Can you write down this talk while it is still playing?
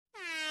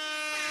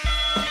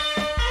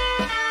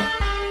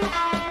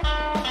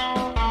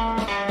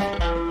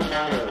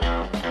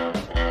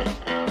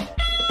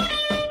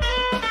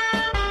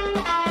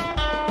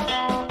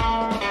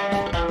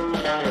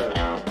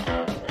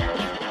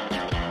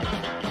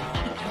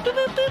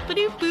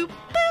Boop, boop,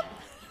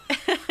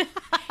 boop.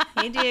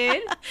 Hey,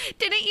 dude.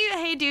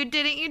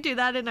 Didn't you do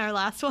that in our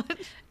last one?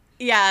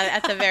 Yeah,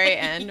 at the very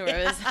end where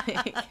it was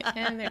like,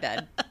 and they're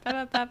dead.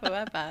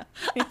 Ba-ba-ba-ba-ba-ba.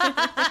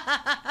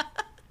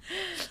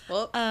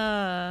 Well,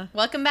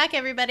 welcome back,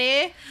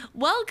 everybody.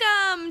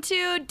 Welcome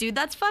to Dude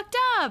That's Fucked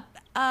Up.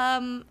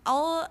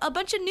 A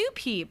bunch of new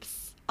peeps.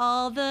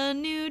 All the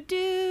new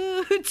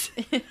dudes.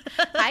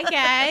 Hi,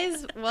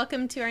 guys.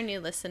 Welcome to our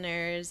new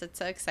listeners. It's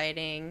so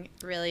exciting.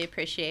 Really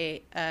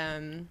appreciate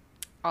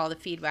all the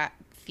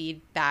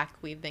feedback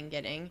we've been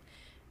getting.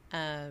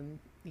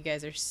 You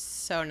guys are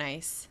so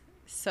nice.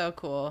 So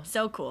cool.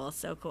 So cool.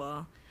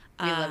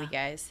 We love you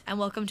guys. And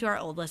welcome to our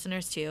old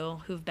listeners, too,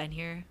 who've been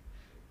here,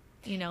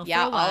 for a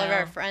all while. of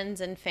our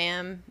friends and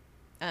fam.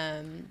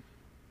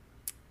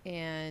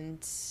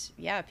 And,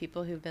 yeah,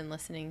 people who've been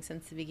listening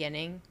since the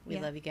beginning. We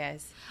love you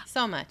guys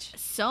so much.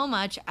 So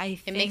much.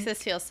 It makes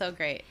us feel so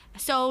great.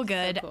 So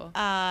good. So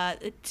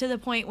cool. To the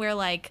point where,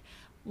 like,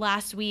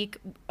 last week,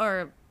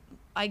 or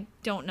I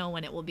don't know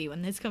when it will be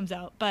when this comes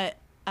out, but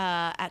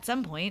at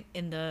some point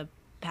in the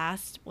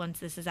past, once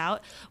this is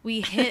out,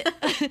 we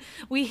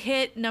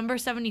hit number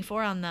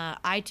 74 on the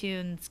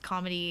iTunes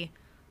comedy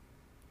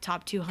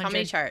top 200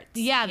 comedy charts.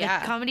 Yeah,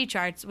 the comedy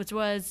charts, which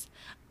was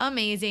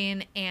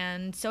amazing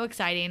and so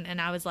exciting. And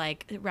I was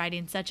like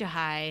riding such a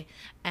high,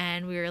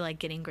 and we were like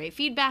getting great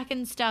feedback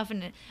and stuff.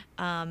 And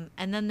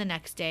then the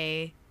next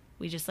day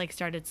we just like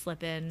started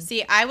slipping.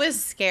 See, I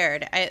was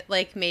scared. It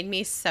like made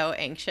me so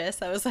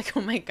anxious. I was like,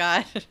 oh my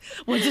God,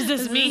 what does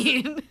this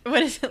mean?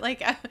 What is it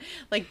like?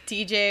 Like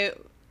DJ,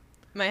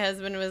 my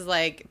husband was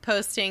like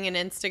posting an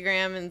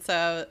Instagram, and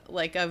so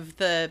like of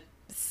the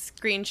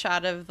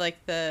screenshot of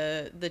like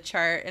the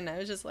chart, and I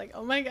was just like,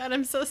 oh my God,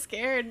 I'm so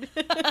scared.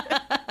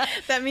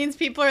 That means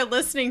people are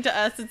listening to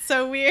us. It's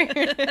so weird.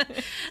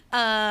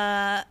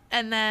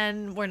 And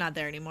then we're not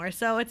there anymore,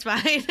 so it's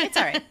fine. It's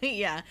all right.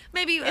 Yeah,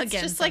 maybe it's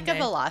again just someday. Like a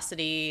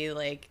velocity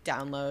like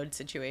download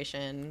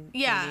situation.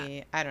 Yeah,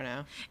 maybe. I don't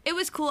know. It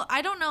was cool.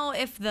 I don't know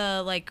if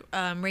the like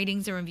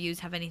ratings and reviews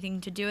have anything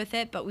to do with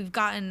it, but we've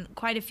gotten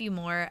quite a few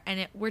more,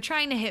 and we're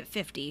trying to hit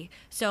 50.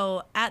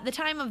 So at the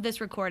time of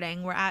this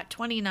recording, we're at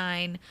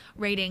 29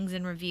 ratings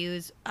and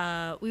reviews.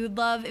 We would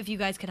love if you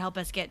guys could help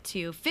us get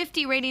to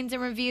 50 ratings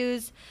and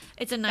reviews.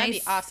 It's a That'd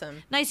be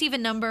awesome. Nice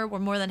even number. We're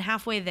more than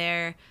halfway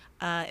there.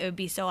 It would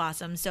be so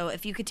awesome. So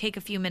if you could take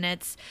a few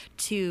minutes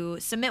to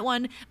submit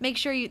one, make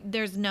sure I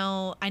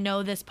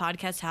know this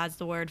podcast has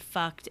the word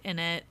fucked in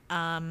it,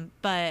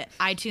 but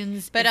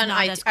iTunes but is on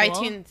not as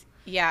cool.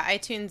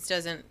 iTunes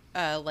doesn't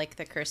like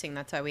the cursing.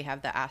 That's why we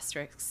have the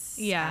asterisks.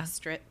 Yeah.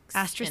 Asterisks.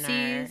 I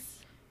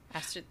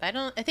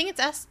think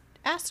it's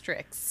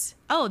asterisks.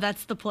 Oh,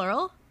 that's the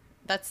plural?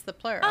 That's the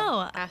plural.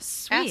 Oh,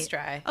 sweet.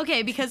 Astri.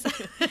 Okay, because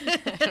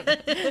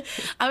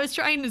I was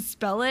trying to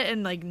spell it,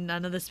 and like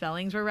none of the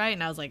spellings were right,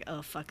 and I was like,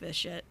 oh, fuck this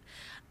shit.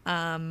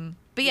 But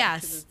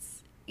yes.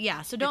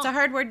 Yeah, so don't. It's a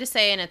hard word to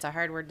say, and it's a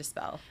hard word to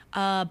spell.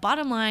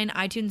 Bottom line,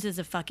 iTunes is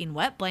a fucking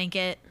wet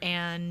blanket,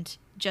 and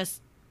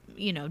just,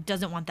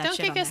 doesn't want that don't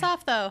shit on kick us there.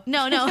 off, though.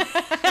 No.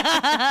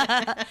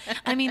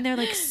 I mean, they're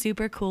like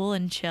super cool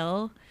and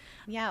chill.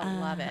 Yeah,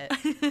 love it.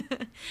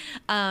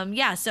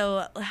 Yeah,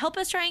 so help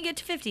us try and get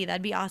to 50.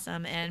 That'd be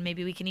awesome. And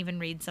maybe we can even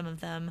read some of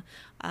them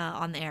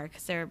on the air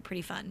because they're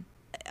pretty fun.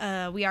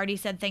 We already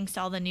said thanks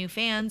to all the new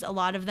fans. A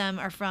lot of them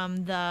are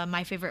from the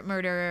My Favorite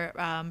Murder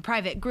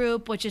private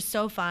group, which is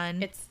so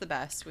fun. It's the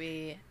best.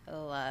 We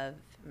love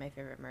My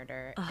Favorite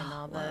Murder and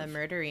all the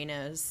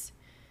murderinos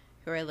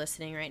who are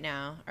listening right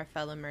now, our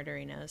fellow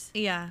murderinos.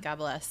 Yeah. God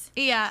bless.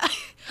 Yeah.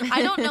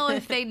 I don't know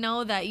if they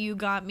know that you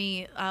got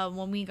me,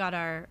 when we bought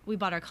our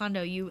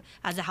condo, you,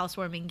 as a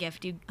housewarming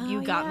gift, you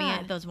got me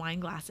those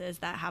wine glasses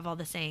that have all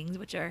the sayings,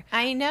 which are,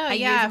 I know, I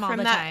use them all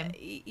the time.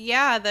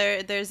 Yeah,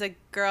 there's a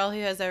girl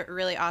who has a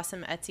really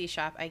awesome Etsy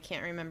shop. I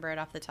can't remember it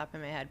off the top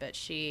of my head, but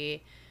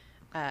she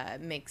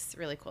makes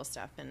really cool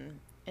stuff,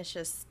 and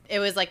it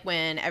was like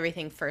when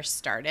everything first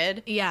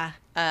started. Yeah.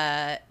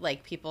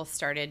 Like people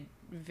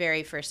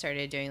very first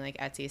started doing like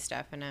Etsy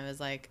stuff, and I was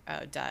like,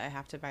 oh duh, I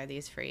have to buy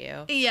these for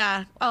you.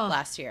 Yeah. Oh,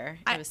 last year.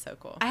 It was so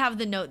cool. I have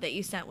the note that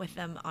you sent with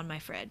them on my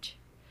fridge.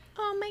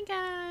 Oh my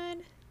God.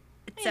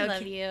 I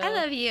love you. I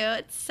love you.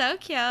 It's so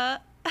cute.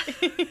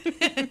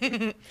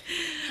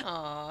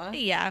 Aw.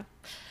 Yeah.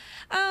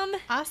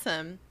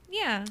 Awesome.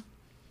 Yeah.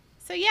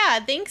 So yeah,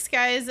 thanks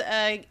guys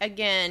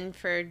again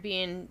for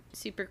being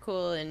super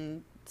cool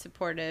and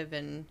supportive,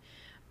 and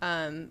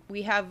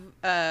we have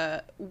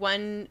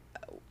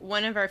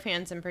one of our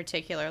fans in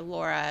particular,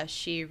 Laura.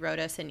 She wrote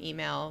us an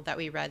email that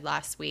we read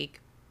last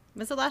week.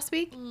 Was it last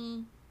week?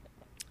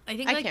 I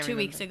think like 2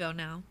 weeks ago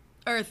now,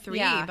 or 3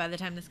 by the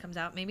time this comes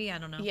out. Maybe, I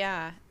don't know.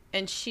 Yeah,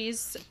 and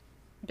she's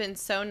been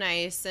so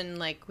nice, and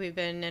like we've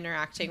been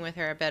interacting with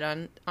her a bit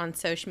on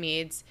social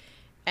medias.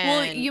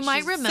 Well, you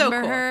might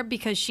remember her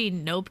because she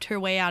noped her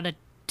way out of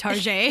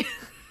Target.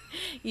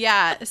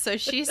 Yeah, so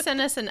she sent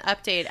us an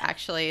update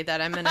actually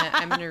that I'm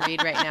gonna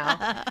read right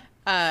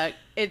now.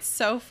 It's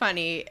so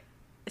funny.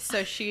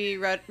 So she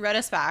wrote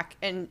us back,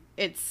 and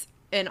it's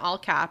in all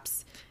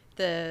caps.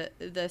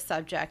 the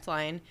subject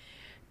line,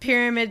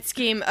 pyramid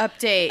scheme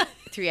update,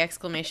 3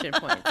 exclamation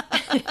points.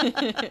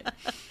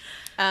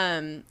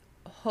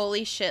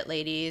 Holy shit,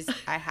 ladies,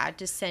 I had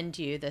to send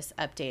you this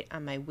update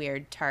on my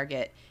weird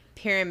Target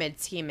pyramid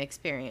scheme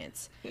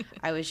experience.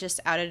 I was just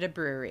out at a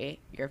brewery.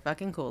 You're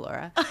fucking cool,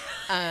 Laura.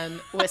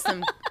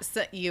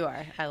 With you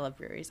are. I love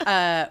breweries.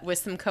 With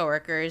some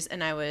coworkers,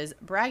 and I was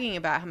bragging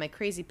about how my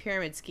crazy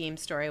pyramid scheme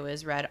story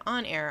was read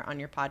on air on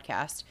your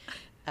podcast.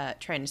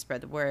 Trying to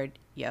spread the word,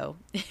 yo.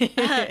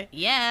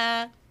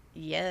 Yeah.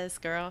 Yes,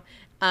 girl.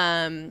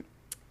 When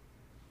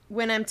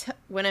I'm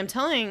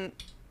telling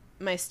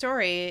my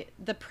story,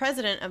 the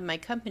president of my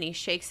company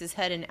shakes his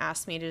head and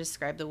asks me to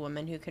describe the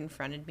woman who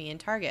confronted me in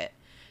Target.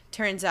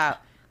 Turns out,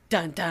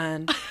 dun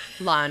dun,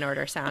 Law and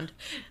Order sound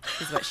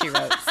is what she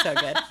wrote. So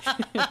good.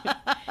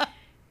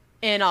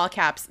 In all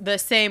caps, the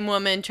same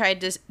woman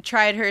tried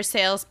her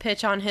sales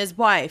pitch on his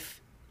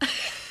wife.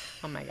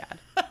 Oh my God.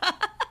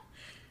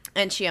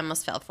 And she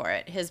almost fell for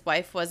it. His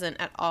wife wasn't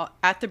at all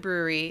at the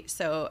brewery,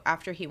 so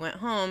after he went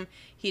home,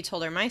 he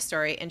told her my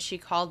story, and she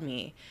called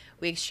me.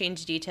 We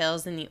exchanged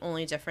details, and the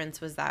only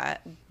difference was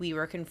that we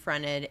were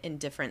confronted in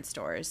different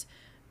stores.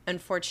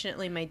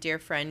 Unfortunately, my dear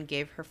friend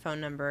gave her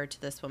phone number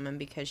to this woman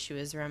because she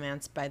was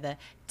romanced by the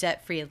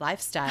debt-free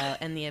lifestyle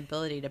and the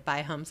ability to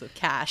buy homes with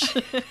cash.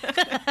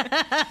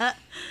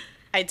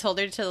 I told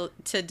her to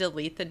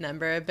delete the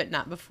number, but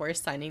not before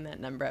signing that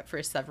number up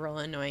for several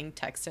annoying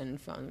text and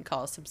phone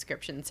call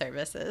subscription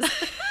services.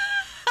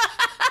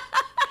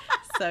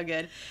 So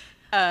good.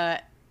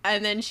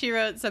 And then she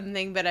wrote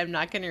something, but I'm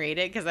not going to read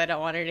it because I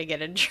don't want her to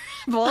get in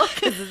trouble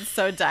because it's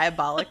so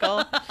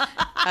diabolical.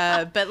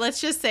 But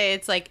let's just say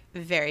it's like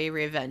very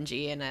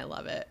revengey, and I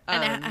love it.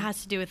 And it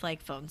has to do with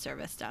like phone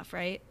service stuff,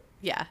 right?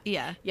 Yeah.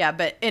 Yeah. Yeah,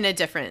 but in a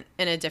different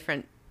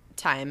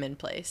time and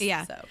place.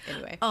 Yeah. So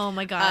anyway. Oh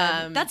my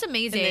God. That's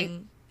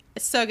amazing.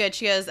 It's so good.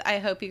 She goes, I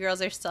hope you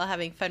girls are still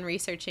having fun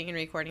researching and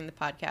recording the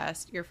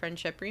podcast. Your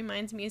friendship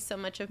reminds me so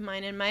much of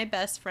mine and my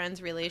best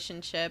friend's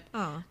relationship.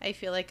 Oh. I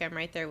feel like I'm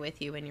right there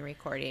with you when you're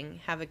recording.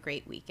 Have a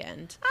great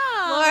weekend.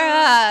 Oh.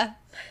 Laura,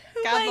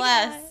 God my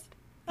bless.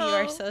 God. You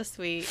are Oh. so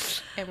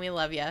sweet, and we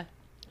love you.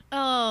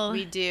 Oh.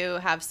 We do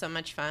have so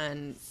much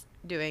fun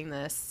doing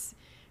this,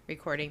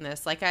 recording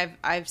this. Like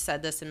I've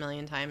said this a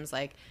million times.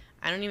 Like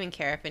I don't even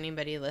care if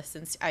anybody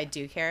listens. I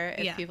do care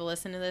if people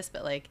listen to this,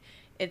 but like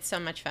it's so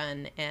much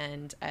fun,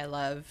 and I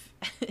love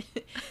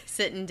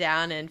sitting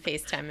down and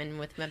FaceTiming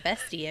with my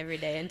bestie every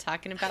day and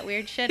talking about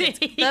weird shit. It's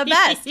the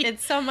best.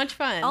 It's so much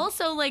fun.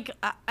 Also, like,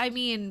 I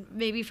mean,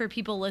 maybe for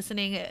people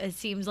listening, it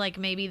seems like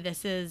maybe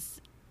this is,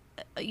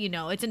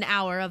 it's an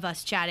hour of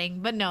us chatting,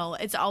 but no,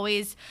 it's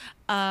always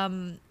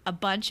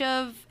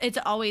it's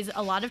always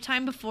a lot of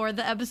time before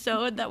the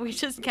episode that we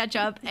just catch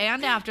up,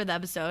 and after the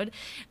episode,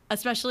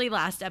 especially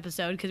last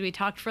episode, because we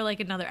talked for like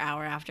another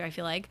hour after, I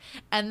feel like.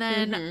 And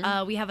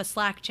then we have a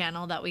Slack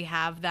channel that we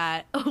have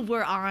that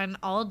we're on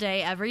all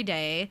day, every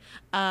day.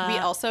 We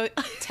also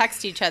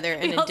text each other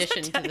in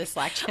addition to the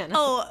Slack channel.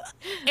 Oh,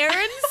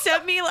 Erin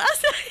sent me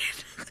last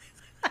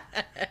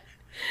night.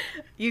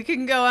 You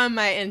can go on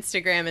my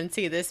Instagram and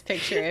see this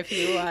picture if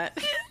you want.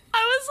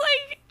 I was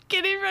like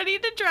getting ready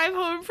to drive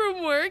home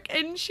from work,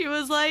 and she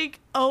was like,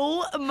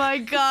 oh my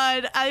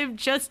God, I've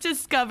just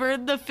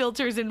discovered the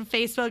filters in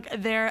Facebook.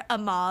 They're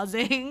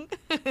amazing.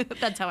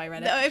 That's how I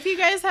read it. No, if you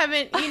guys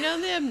haven't,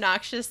 the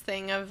obnoxious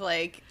thing of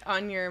like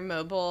on your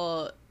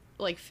mobile,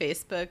 like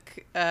Facebook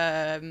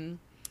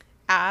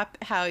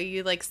app, how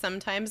you like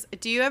sometimes,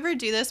 do you ever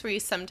do this where you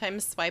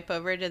sometimes swipe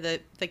over to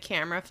the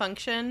camera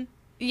function?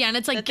 Yeah, and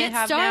it's like,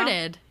 get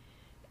started.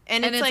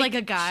 And it's like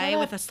a guy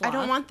with a sloth. I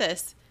don't want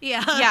this.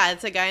 Yeah. Yeah,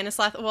 it's a guy in a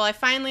sloth. Well, I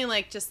finally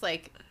just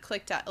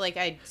clicked out. Like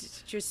I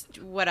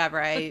just whatever.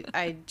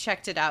 I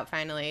checked it out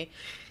finally.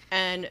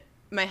 And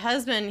my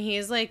husband,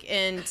 he's like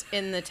in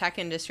the tech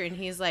industry, and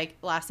he's like,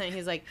 last night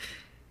he's like,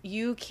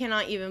 you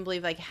cannot even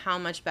believe like how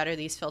much better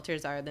these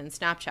filters are than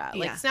Snapchat.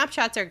 Like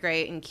Snapchats are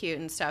great and cute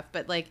and stuff,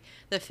 but like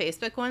the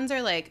Facebook ones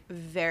are like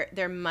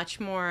they're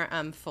much more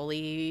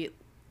fully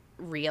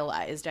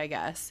realized, I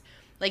guess.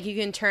 Like you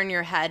can turn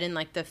your head and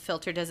like the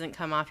filter doesn't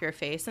come off your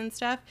face and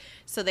stuff.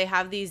 So they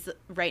have these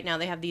right now.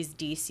 They have these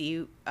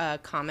DC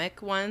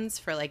comic ones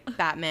for like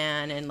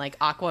Batman and like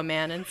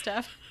Aquaman and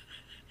stuff.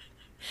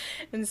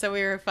 And so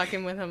we were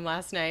fucking with him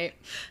last night,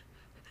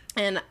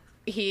 and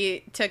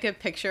he took a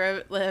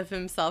picture of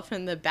himself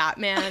in the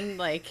Batman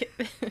like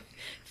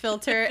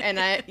filter, and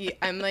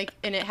I'm like,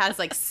 and it has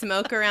like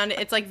smoke around it.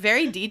 It's like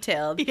very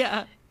detailed.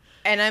 Yeah.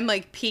 And I'm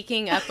like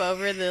peeking up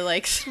over the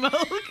like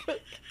smoke.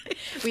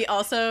 We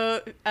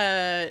also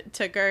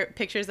took our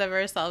pictures of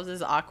ourselves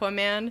as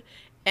Aquaman,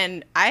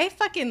 and I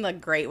fucking look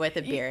great with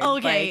a beard.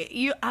 Okay,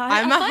 like,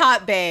 I'm a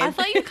hot babe. I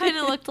thought you kind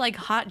of looked like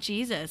Hot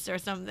Jesus or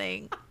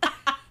something.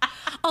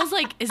 I was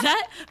like, is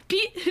that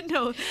Pete?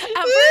 No. At first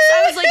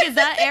I was like, is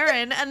that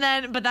Aaron? And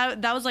then, but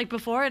that was like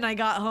before, and I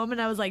got home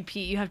and I was like,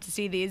 Pete, you have to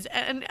see these.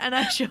 And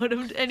I showed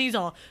him, and he's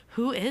all,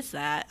 who is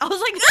that? I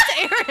was like,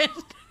 that's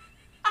Aaron.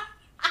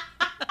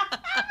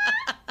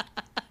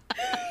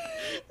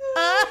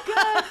 Oh,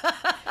 God.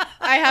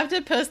 I have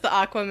to post the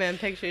Aquaman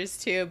pictures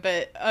too,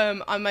 but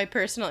on my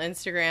personal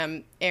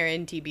Instagram,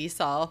 Aaron TB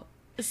Saul,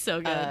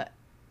 so good.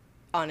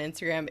 On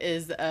Instagram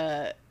is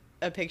a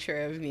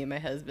picture of me and my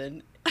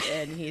husband,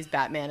 and he's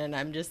Batman, and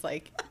I'm just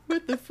like,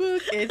 what the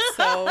fuck? It's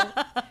so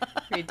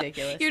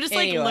ridiculous. You're just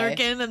like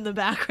lurking in the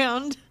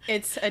background.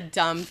 It's a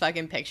dumb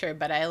fucking picture,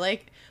 but I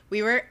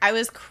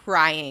was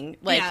crying.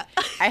 Like, yeah.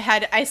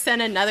 I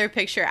sent another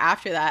picture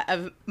after that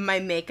of my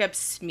makeup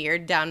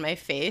smeared down my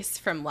face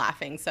from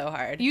laughing so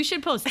hard. You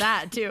should post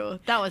that too.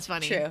 That was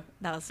funny. True.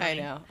 That was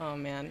funny. I know. Oh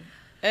man.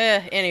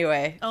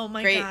 Anyway. Oh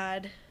my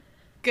God.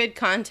 Good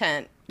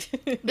content.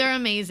 They're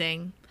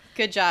amazing.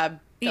 Good job,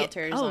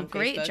 filters on Facebook. Oh,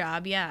 great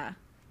job. Yeah.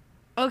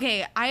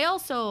 Okay,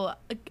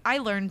 I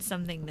learned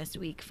something this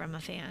week from a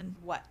fan.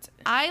 What?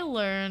 I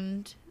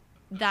learned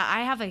that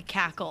I have a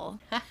cackle.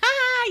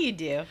 You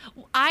do.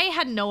 I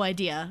had no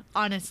idea,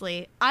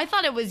 honestly. I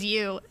thought it was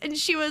you, and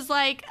she was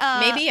like,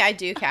 maybe I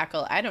do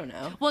cackle. I don't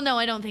know. Well, no,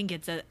 I don't think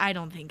it's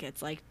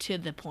like to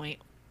the point.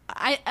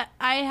 I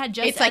had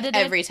just It's edited,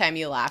 like every time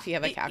you laugh, you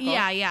have a cackle.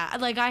 Yeah.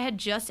 Like I had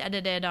just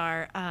edited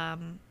our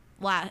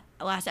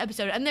last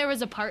episode, and there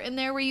was a part in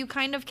there where you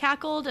kind of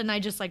cackled, and I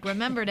just like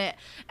remembered it.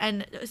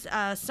 And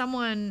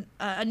someone,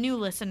 a new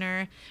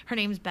listener, her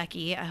name's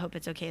Becky. I hope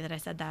it's okay that I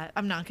said that.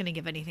 I'm not going to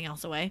give anything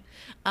else away.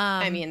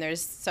 I mean,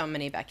 there's so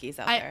many Beckys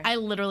out there. I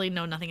literally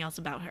know nothing else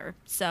about her,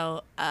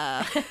 so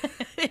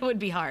it would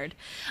be hard.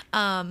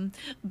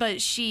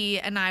 But she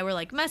and I were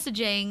like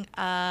messaging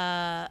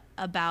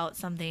about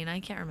something.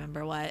 I can't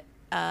remember what.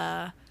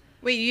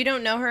 Wait, you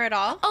don't know her at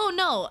all? Oh,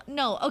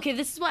 no. Okay,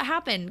 this is what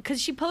happened.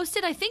 Because she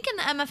posted, I think, in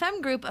the MFM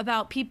group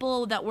about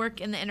people that work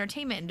in the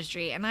entertainment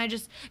industry.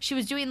 And she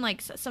was doing,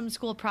 like, some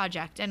school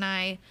project. And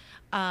I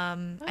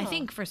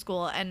think for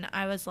school. And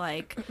I was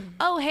like,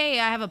 oh, hey,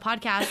 I have a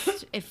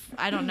podcast.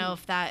 I don't know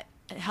if that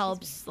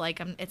helps.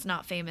 Like, it's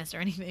not famous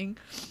or anything.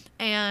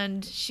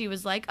 And she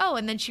was like, oh,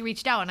 and then she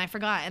reached out. And I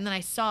forgot. And then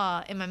I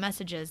saw in my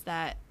messages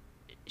that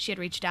she had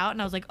reached out,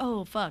 and I was like,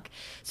 oh fuck.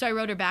 So I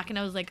wrote her back and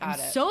I was like, I'm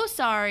so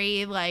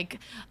sorry, like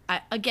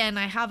I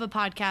have a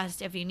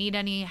podcast if you need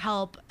any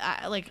help.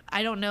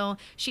 I don't know.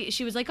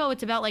 She was like, oh,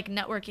 it's about like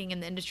networking in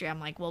the industry. I'm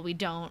like, well, we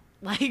don't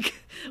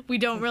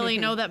really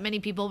know that many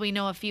people. We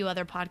know a few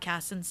other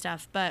podcasts and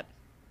stuff, but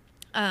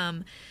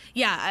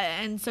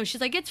yeah. And so she's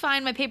like, it's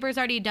fine, my paper's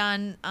already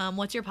done.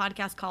 What's your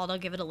podcast called? I'll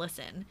give it a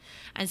listen.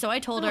 And so I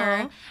told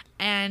her,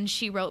 and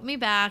she wrote me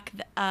back,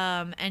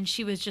 and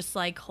she was just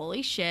like,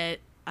 holy shit,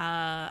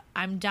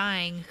 I'm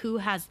dying. Who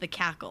has the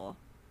cackle?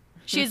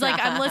 She's like,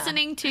 I'm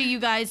listening to you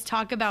guys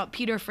talk about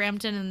Peter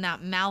Frampton and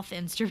that mouth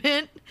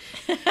instrument.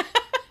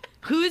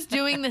 Who's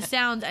doing the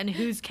sounds and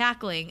who's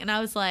cackling? And I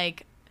was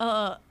like,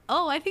 oh,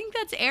 I think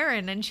that's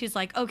Erin. And she's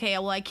like, okay,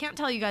 well, I can't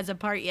tell you guys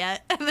apart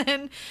yet. And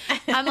then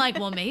I'm like,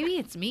 well, maybe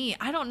it's me.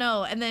 I don't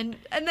know. And then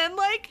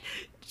like,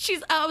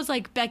 I was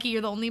like, Becky,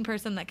 you're the only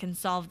person that can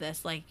solve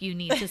this. Like, you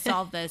need to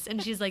solve this.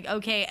 And she's like,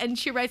 okay. And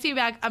she writes me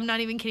back, I'm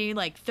not even kidding,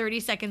 like 30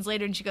 seconds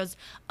later. And she goes,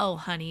 oh,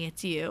 honey,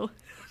 it's you.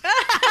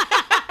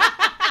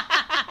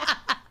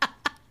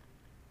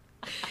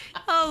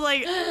 I was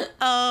like,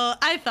 oh,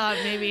 I thought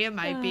maybe it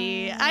might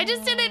be. I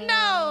just didn't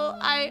know.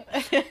 I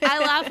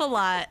laugh a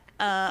lot.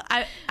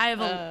 I have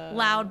a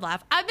loud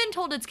laugh. I've been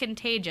told it's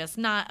contagious,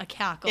 not a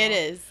cackle. It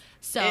is.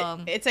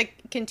 So it's a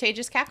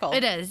contagious cackle.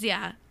 It is,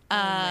 yeah. Oh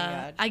my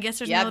God. I guess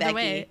there's no other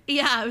way.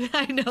 Yeah,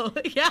 I know.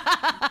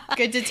 Yeah.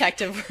 Good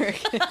detective work.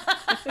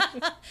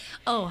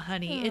 Oh,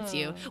 honey, it's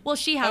you. Well,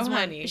 she has one.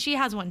 Honey. She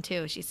has one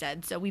too, she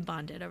said. So we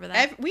bonded over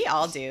that. We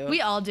all do. We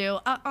all do.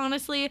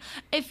 Honestly,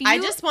 if you... I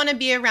just want to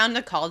be around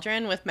a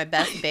cauldron with my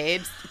best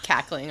babes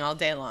cackling all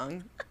day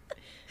long.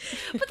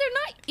 But they're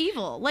not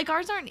evil. Like,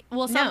 ours aren't...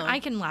 Well, no. I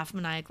can laugh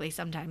maniacally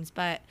sometimes,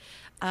 but...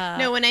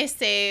 No, when I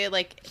say,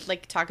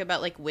 like talk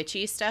about, like,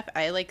 witchy stuff,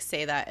 I, like,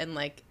 say that in,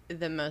 like,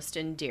 the most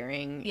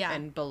endearing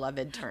and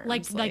beloved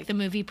terms. Like the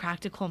movie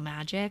Practical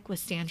Magic with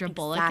Sandra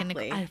Bullock.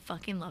 Exactly. And I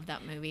fucking love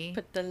that movie.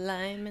 Put the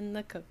lime in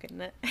the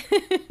coconut.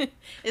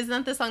 Isn't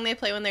that the song they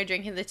play when they're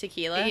drinking the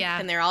tequila? Yeah.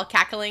 And they're all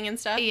cackling and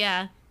stuff?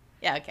 Yeah.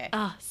 Yeah, okay.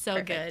 Oh, so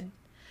Perfect. Good.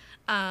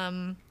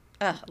 Love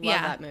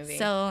that movie.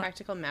 So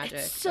Practical Magic.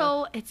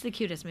 It's the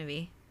cutest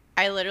movie.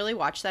 I literally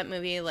watch that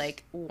movie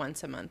like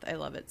once a month. I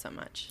love it so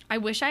much. I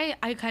wish I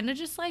kind of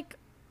just like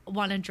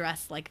want to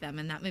dress like them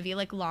in that movie,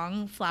 like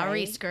long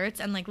flowery skirts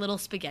and like little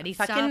spaghetti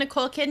stuff. Fucking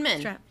Nicole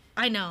Kidman.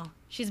 I know,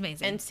 she's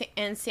amazing.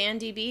 And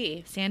Sandy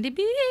B. Sandy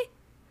B.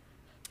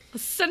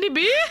 Sandy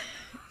B.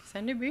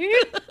 Sandy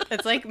B.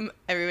 It's like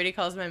everybody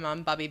calls my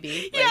mom Bobby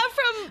B.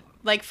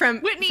 Like, from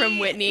Whitney. From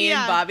Whitney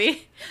and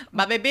Bobby.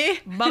 Bobby B.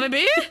 Bobby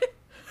B.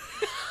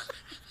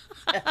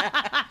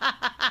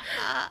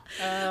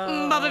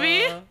 Bobby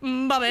B.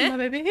 Bobby.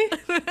 Bobby B.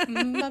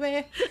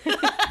 Bobby.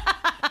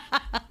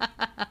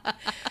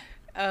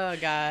 Oh,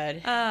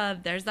 God.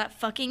 There's that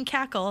fucking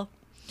cackle.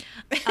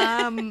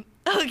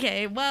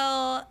 Okay,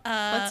 well...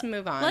 let's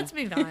move on.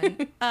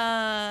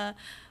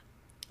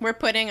 We're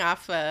putting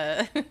off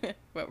what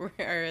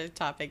our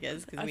topic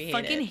is because we hate it.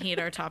 I fucking hate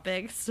our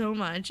topic so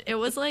much. It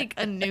was like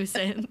a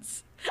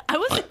nuisance.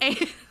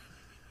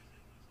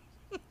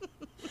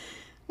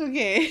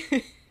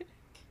 Okay.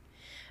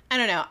 I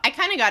don't know. I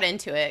kind of got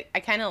into it. I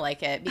kind of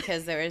like it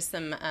because there was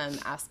some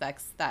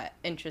aspects that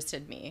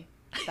interested me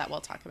that we'll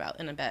talk about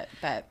in a bit.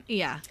 But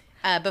Yeah.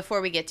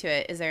 Before we get to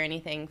it, is there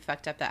anything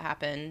fucked up that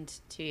happened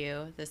to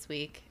you this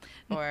week,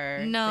 or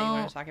that you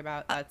want to talk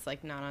about that's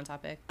like not on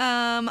topic?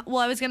 Well,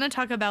 I was gonna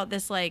talk about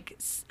this. Like,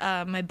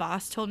 my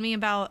boss told me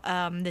about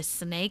this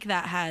snake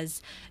that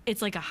has.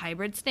 It's like a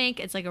hybrid snake.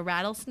 It's like a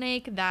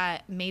rattlesnake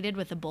that mated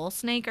with a bull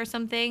snake or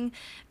something,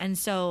 and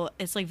so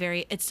it's like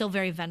it's still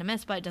very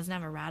venomous, but it doesn't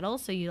have a rattle,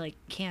 so you like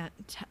can't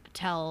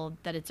tell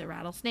that it's a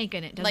rattlesnake,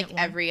 and it doesn't like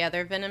every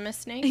other venomous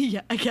snake.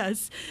 Yeah, I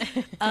guess.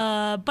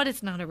 But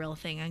it's not a real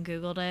thing. I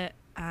googled it.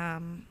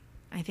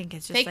 I think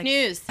it's just fake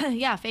news.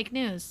 Yeah, fake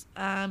news.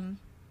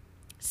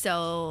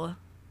 So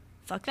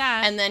fuck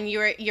that. And then you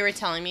were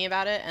telling me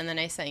about it, and then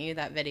I sent you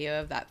that video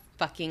of that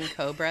fucking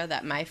cobra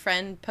that my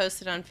friend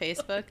posted on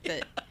Facebook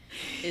that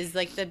is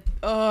like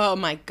oh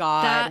my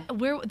god.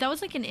 That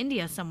was like in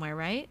India somewhere,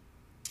 right?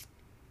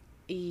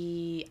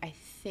 I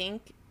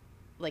think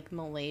like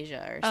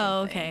Malaysia or something.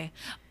 Oh, okay.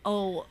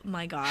 Oh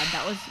my god,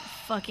 that was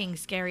fucking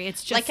scary.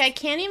 It's just like I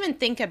can't even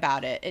think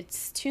about it.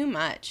 It's too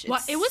much.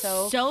 Well, it was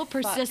so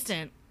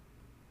persistent.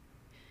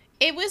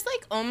 It was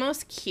like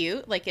almost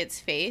cute, like its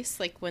face,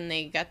 like when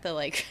they got the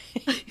like.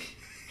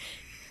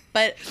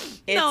 But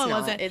it's no, it not.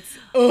 wasn't. It's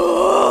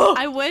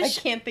I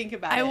can't think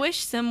about it. I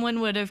wish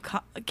someone would have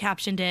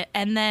captioned it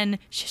and then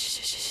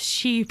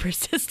she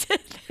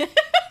persisted.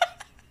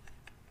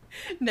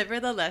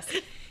 Nevertheless,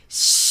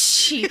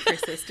 she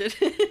persisted.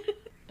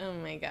 Oh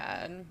my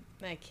god,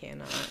 I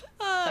cannot.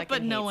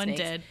 But no one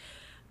did.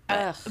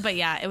 But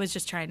yeah, it was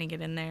just trying to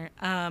get in there.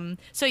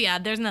 So yeah,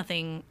 there's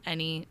nothing. I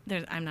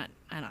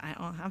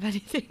don't have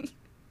anything.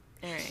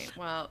 All right.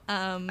 Well,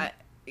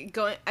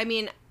 I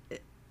mean,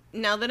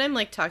 now that I'm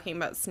like talking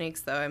about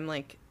snakes, though, I'm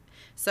like,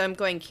 so I'm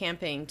going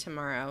camping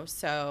tomorrow.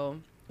 So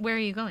where are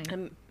you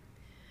going?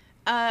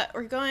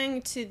 We're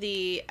going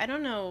to I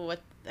don't know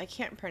what. I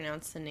can't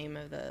pronounce the name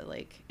of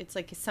it's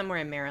like somewhere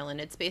in Maryland.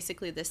 It's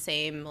basically the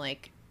same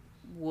like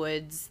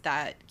woods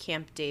that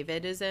Camp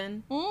David is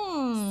in.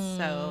 Mm.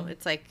 So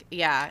it's like,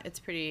 yeah,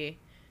 it's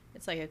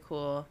like a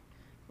cool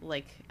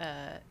like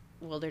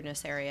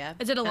wilderness area.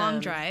 Is it a long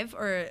drive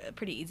or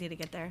pretty easy to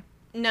get there?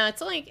 No, it's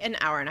like an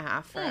hour and a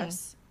half for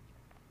us.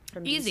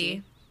 From easy.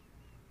 DC.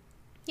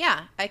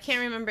 Yeah, I can't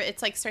remember.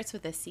 It's like starts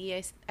with a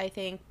C, I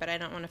think, but I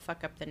don't want to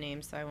fuck up the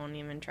name, so I won't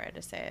even try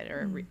to say it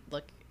or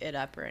look it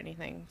up or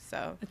anything.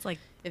 So it's like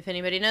if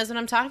anybody knows what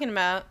I'm talking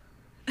about,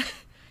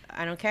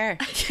 I don't care.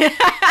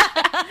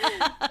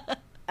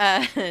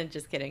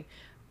 Just kidding.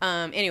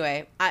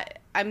 Anyway,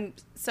 I'm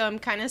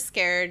kind of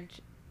scared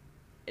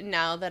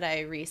now that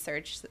I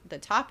researched the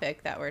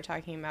topic that we're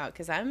talking about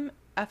because I'm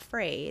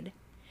afraid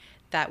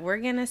that we're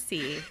gonna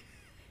see.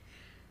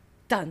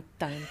 Dun,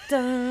 dun,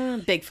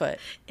 dun. Bigfoot.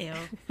 Ew.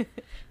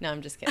 No,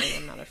 I'm just kidding.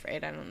 I'm not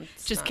afraid.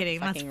 Just kidding.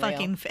 That's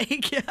fucking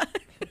fake. Yeah.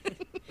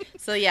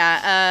 So,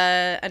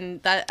 yeah.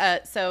 And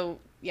that, so,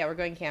 yeah, we're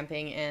going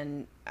camping,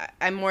 and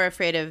I'm more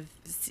afraid of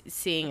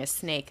seeing a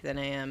snake than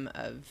I am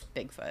of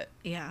Bigfoot.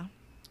 Yeah.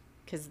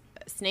 Because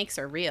snakes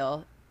are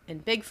real,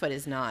 and Bigfoot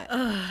is not.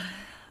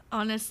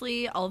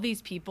 Honestly, all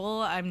these people,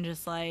 I'm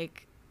just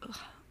like,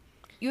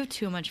 you have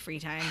too much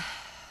free time.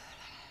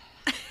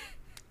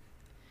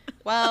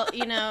 Well,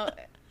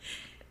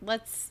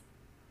 let's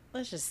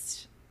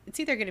just, it's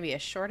either going to be a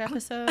short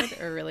episode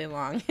or really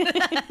long.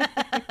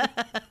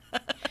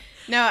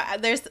 No,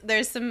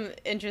 there's some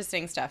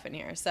interesting stuff in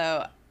here.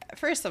 So,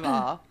 first of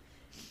all,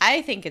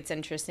 I think it's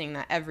interesting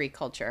that every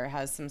culture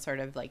has some sort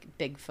of like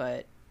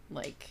Bigfoot,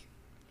 like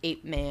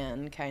ape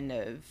man kind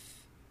of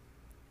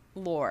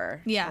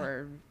lore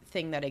or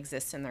thing that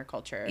exists in their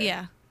culture.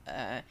 Yeah.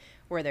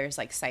 Where there's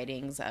like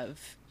sightings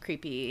of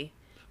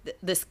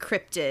this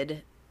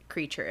cryptid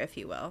creature, if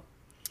you will.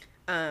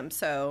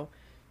 So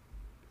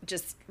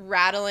just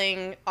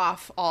rattling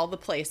off all the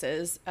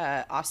places,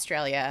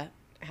 Australia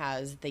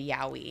has the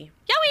yowie.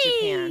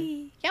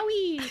 Japan.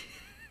 Yowie.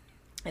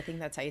 I think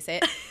that's how you say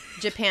it.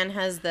 Japan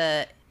has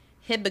the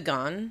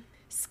hibagon.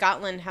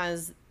 Scotland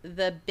has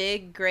the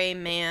big gray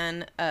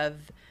man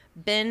of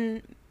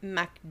Ben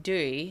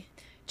Macdui.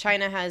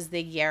 China has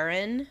the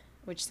Yeren,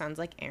 which sounds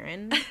like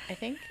Aaron, I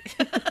think.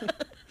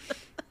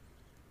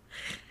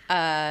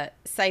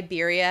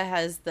 Siberia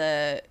has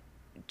the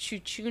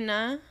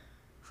Chuchuna.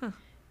 Huh.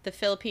 The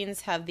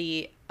Philippines have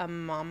the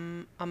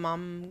Amamongo.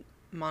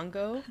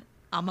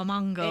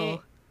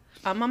 Amamongo.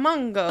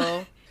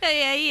 Amamongo.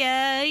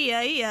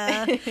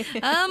 Yeah.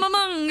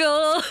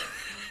 Amamongo.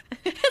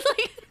 It's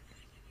like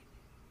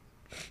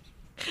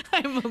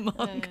I'm a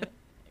mongo.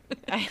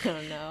 I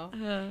don't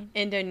know.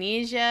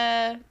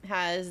 Indonesia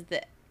has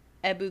the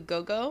Ebu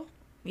Gogo.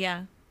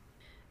 Yeah.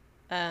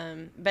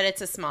 But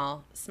it's a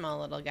small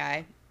little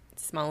guy.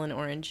 Small and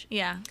orange.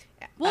 Yeah.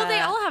 Well, they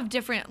all have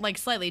different, like,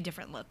 slightly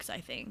different looks, I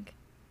think.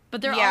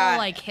 But they're all,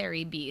 like,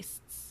 hairy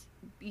beasts.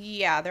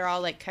 Yeah, they're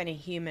all, like, kind of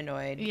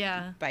humanoid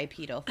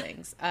bipedal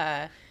things.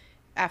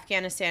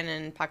 Afghanistan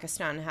and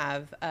Pakistan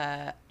have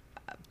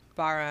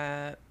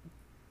Barmano?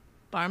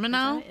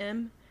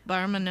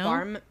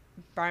 Barmanu.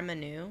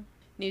 Barmanu.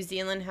 New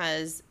Zealand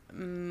has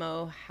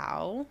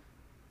Mohau.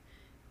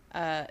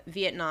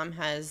 Vietnam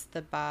has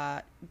the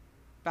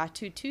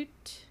Batutut.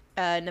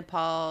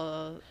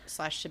 Nepal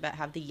 / Tibet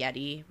have the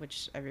Yeti,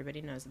 which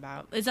everybody knows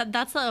about.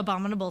 That's the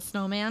abominable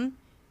snowman?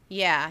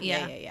 Yeah.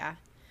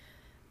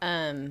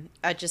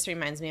 It just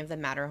reminds me of the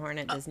Matterhorn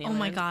at Disneyland. Oh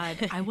my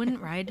God. I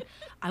wouldn't ride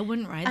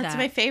that. That's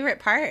my favorite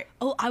part.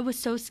 Oh, I was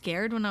so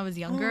scared when I was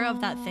younger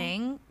of that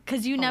thing.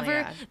 Because you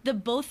never,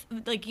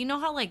 you know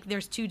how like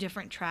there's two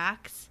different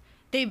tracks?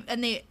 The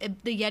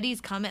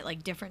Yetis come at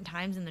like different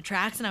times in the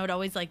tracks, and I would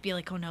always like be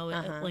like, oh no,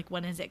 like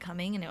when is it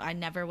coming? And I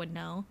never would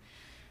know.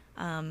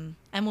 And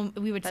when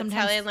we would sometimes.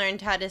 That's how I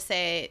learned how to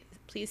say,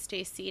 please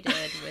stay seated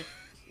with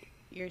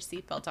your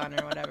seatbelt on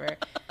or whatever.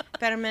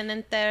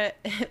 Permanente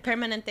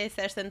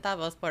ser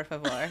centavos, por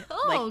favor.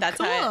 Oh, like that's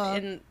cool. how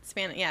in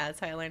Spanish. Yeah, that's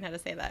how I learned how to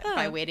say that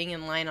by waiting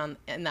in line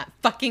in that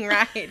fucking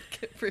ride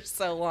for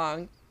so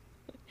long.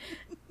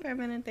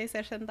 Permanente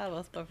ser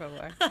centavos, por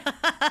favor.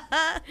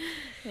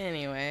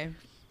 Anyway,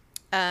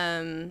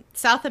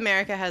 South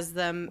America has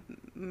the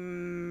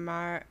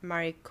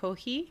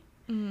Maricohi,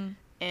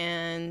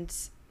 and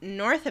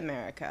North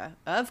America,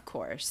 of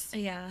course,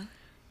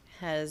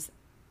 has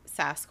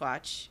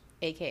Sasquatch,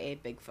 aka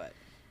Bigfoot.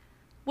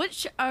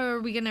 Which are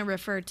we going to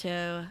refer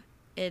to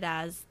it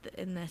as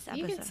in this episode?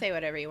 You can say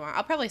whatever you want.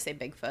 I'll probably say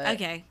Bigfoot.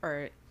 Okay.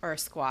 Or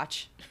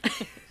Squatch.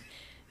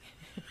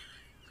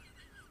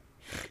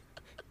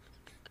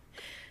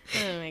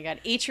 Oh my God.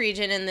 Each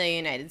region in the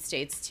United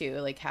States too,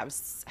 like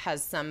has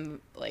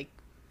some like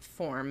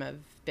form of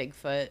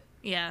Bigfoot.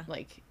 Yeah.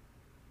 Like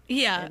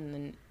yeah. And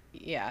then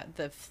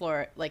the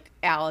Florida, like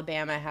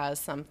Alabama has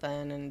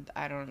something, and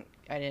I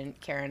didn't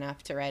care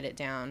enough to write it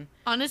down.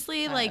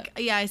 Honestly,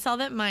 I saw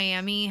that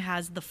Miami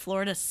has the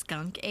Florida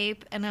skunk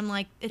ape, and I'm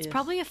like, it's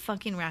probably a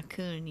fucking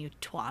raccoon, you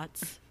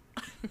twats.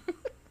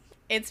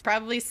 It's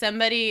probably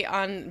somebody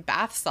on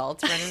bath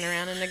salts running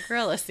around in a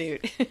gorilla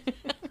suit.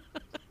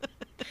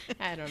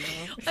 I don't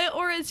know.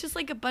 Or it's just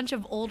like a bunch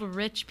of old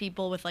rich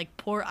people with like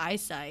poor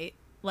eyesight.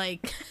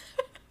 Like,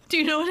 do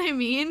you know what I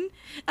mean?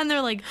 And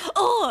they're like,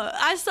 oh,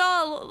 I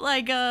saw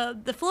like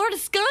the Florida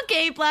skunk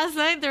ape last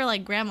night. They're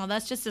like, Grandma,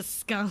 that's just a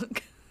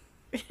skunk.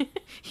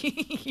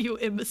 You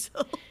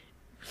imbecile.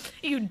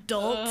 You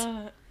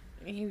dolt.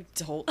 You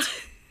dolt.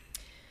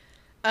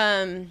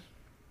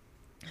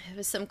 It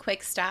was some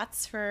quick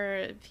stats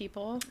for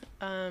people.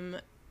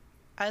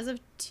 As of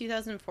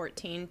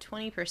 2014,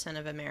 20%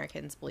 of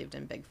Americans believed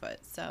in Bigfoot.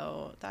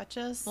 So that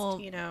just,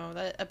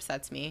 that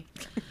upsets me.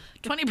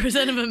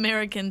 20% of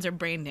Americans are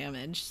brain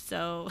damaged,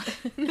 so.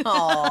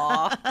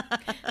 Aw.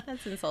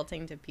 That's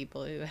insulting to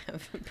people who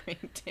have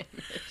brain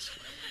damage.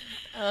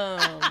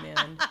 Oh,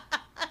 man.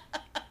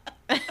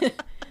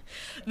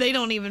 They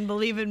don't even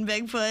believe in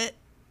Bigfoot.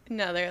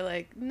 No, they're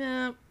like,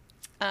 no.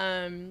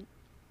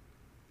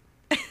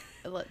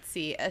 Let's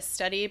see. A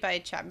study by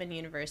Chapman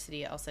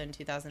University, also in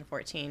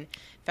 2014,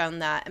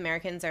 found that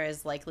Americans are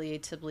as likely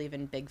to believe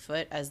in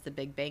Bigfoot as the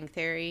Big Bang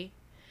Theory.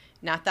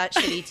 Not that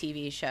shitty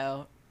TV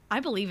show.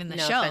 I believe in the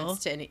no show.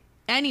 Offense to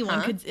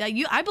anyone could.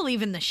 I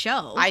believe in the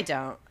show. I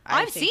don't.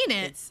 I've seen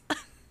it.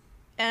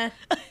 It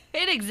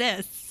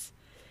exists.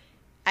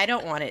 I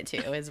don't want it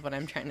to, is what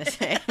I'm trying to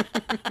say.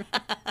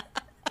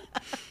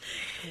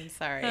 I'm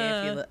sorry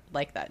if you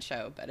like that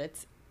show, but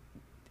it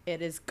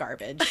is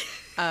garbage.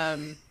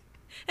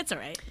 It's all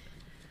right.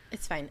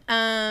 It's fine.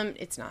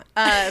 It's not.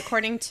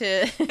 According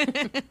to,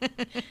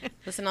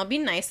 listen, I'll be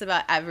nice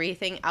about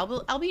everything.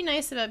 I'll be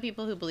nice about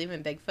people who believe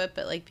in Bigfoot,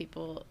 but like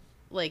people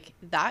like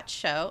that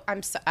show. I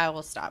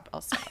will stop. I'll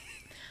stop.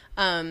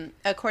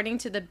 According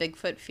to the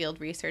Bigfoot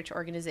Field Research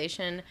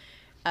Organization,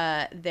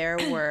 there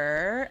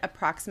were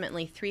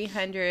approximately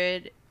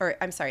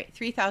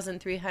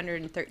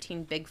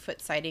 3,313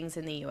 Bigfoot sightings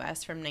in the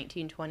U.S. from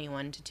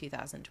 1921 to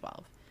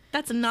 2012.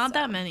 That's not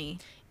that many.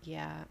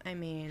 Yeah, I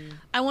mean...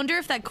 I wonder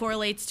if that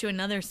correlates to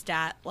another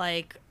stat,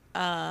 like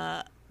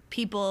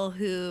people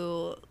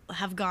who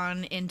have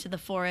gone into the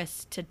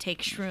forest to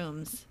take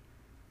shrooms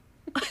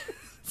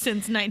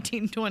since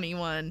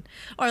 1921.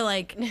 Or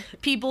like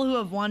people who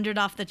have wandered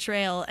off the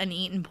trail and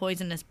eaten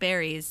poisonous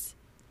berries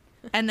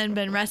and then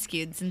been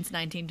rescued since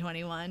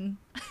 1921.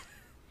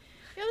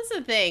 That's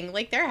the thing.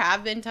 Like, there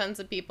have been tons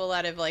of people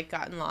that have, like,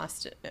 gotten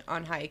lost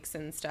on hikes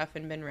and stuff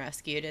and been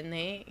rescued, and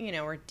they,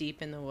 were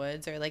deep in the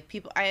woods. Or, like,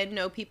 I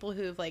know people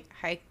who've, like,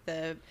 hiked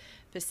the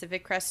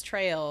Pacific Crest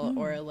Trail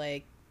or,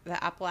 like,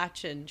 the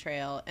Appalachian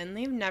Trail, and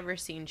they've never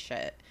seen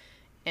shit.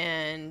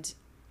 And,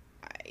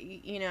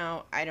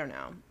 I don't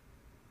know.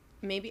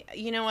 Maybe,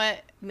 you know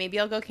what? Maybe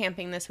I'll go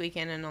camping this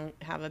weekend and I'll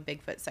have a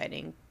Bigfoot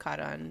sighting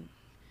caught on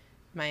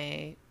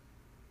my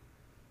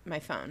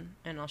phone,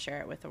 and I'll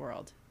share it with the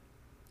world.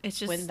 It's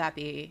just, wouldn't that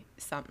be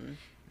something?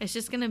 It's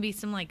just gonna be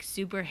some like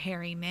super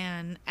hairy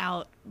man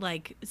out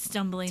like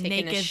stumbling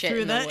taking naked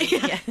through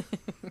the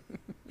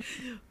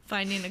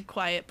finding a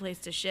quiet place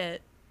to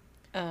shit.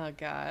 Oh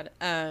God.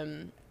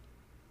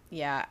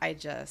 Yeah, I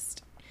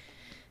don't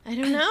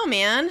know,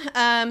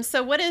 man.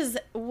 So what is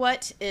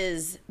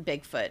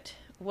Bigfoot?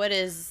 What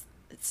is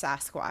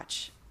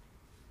Sasquatch.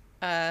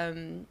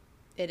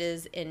 It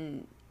is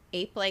an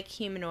ape-like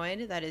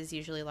humanoid that is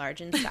usually large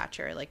in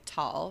stature, like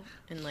tall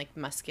and like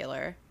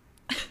muscular.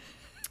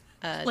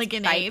 Like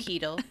an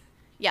bipedal. Ape?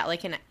 Yeah,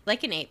 like an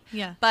ape.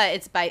 Yeah. But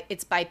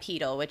it's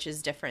bipedal, which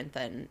is different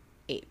than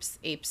apes.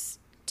 Apes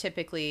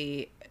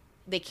typically,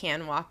 they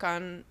can walk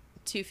on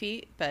 2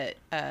 feet, but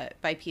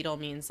bipedal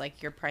means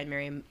like your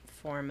primary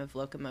form of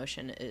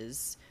locomotion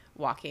is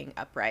walking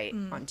upright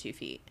on 2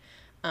 feet.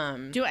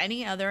 Do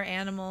any other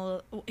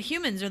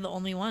humans are the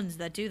only ones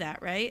that do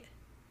that, right?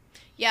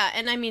 Yeah,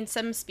 and I mean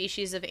some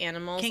species of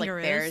animals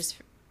Kangaroos?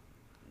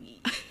 like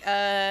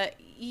bears.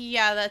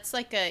 Yeah, that's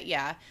like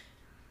a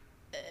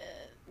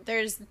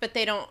but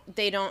they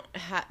don't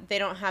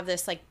have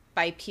this like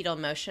bipedal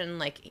motion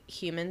like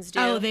humans do.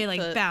 Oh, they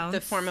like bounce.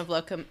 The form of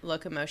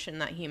locomotion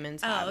that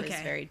humans have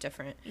is very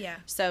different. Yeah.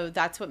 So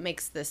that's what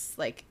makes this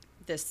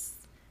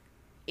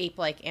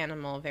ape-like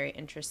animal very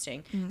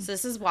interesting. So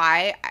this is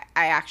why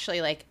I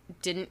actually like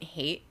didn't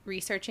hate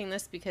researching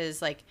this,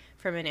 because like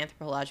from an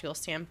anthropological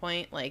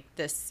standpoint, like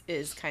this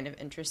is kind of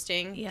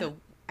interesting. Yeah.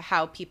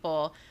 How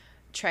people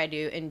try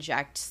to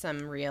inject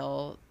some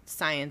real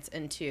science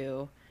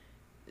into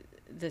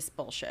this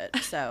bullshit.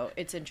 So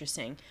it's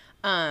interesting.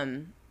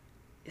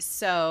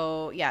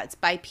 So yeah, it's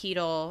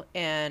bipedal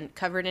and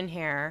covered in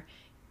hair.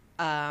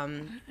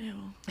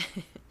 Ew.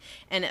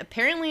 And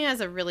apparently has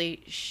a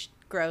really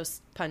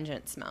gross,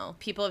 pungent smell.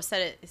 People have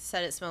said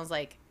it smells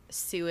like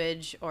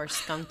sewage or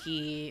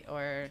skunky,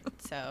 or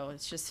so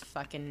it's just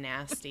fucking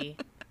nasty.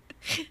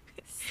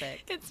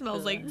 Sick. It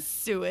smells like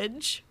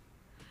sewage.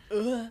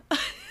 Ugh.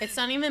 It's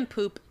not even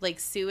poop.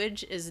 Like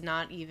sewage is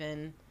not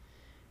even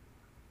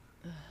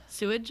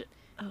Sewage?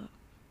 Oh,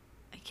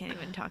 I can't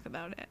even talk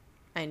about it.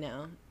 I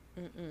know.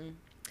 Mm-mm.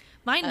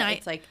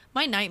 It's like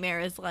my nightmare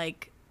is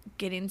like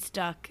getting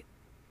stuck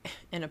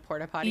in a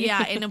porta potty.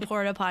 Yeah, in a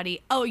porta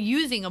potty. Oh,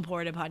 using a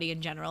porta potty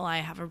in general, I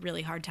have a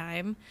really hard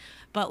time.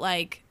 But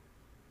like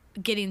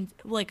getting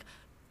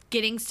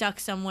stuck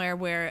somewhere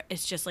where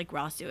it's just like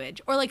raw sewage.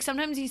 Or like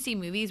sometimes you see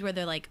movies where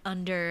they're like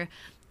under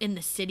in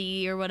the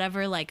city or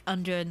whatever, like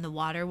under in the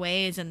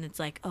waterways, and it's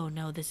like, oh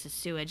no, this is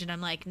sewage. And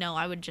I'm like, no,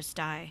 I would just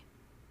die.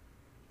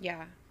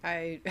 Yeah.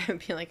 I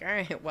would be like, all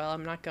right, well,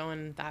 I'm not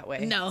going that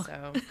way. No.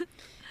 So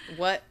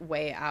what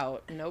way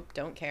out? Nope,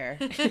 don't care.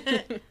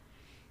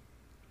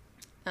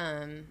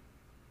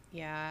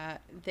 Yeah,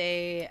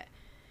 they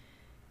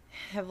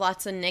have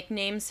lots of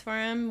nicknames for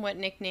him. What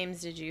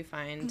nicknames did you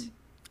find?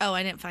 Oh,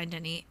 I didn't find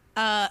any.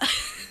 Because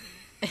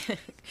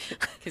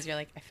you're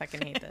like, I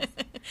fucking hate this.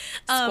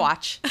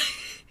 Squatch.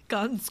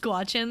 Gun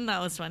squatching. That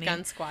was funny.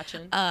 Gun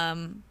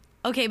squatching.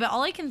 Okay, but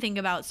all I can think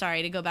about,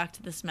 sorry, to go back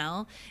to the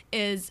smell,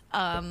 is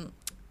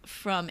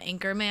from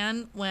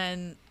Anchorman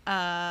when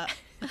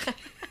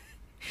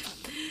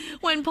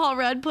when Paul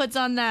Rudd puts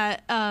on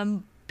that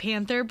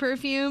Panther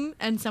perfume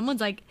and someone's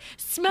like,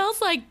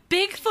 smells like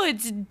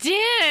Bigfoot's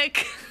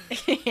dick.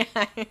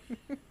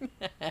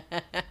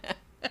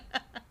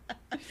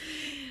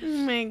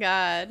 Oh my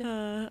god.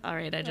 All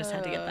right, I just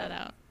had to get that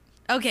out.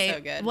 Okay, so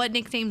good. What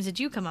nicknames did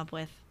you come up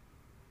with?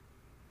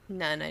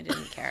 None, I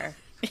didn't care.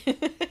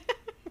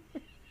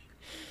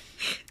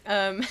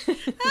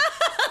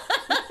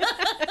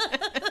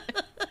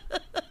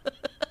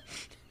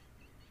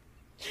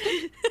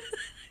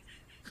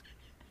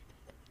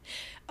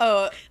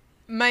 Oh,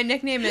 my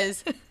nickname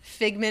is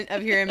Figment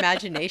of Your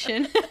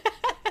Imagination.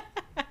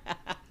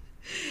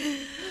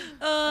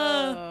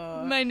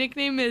 My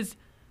nickname is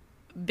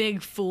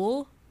Big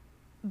Fool.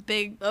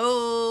 Big.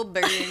 Oh,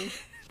 burn.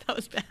 That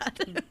was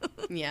bad.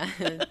 Yeah,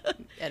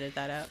 edit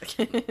that out.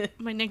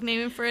 My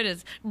nickname for it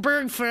is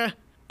Bergfur.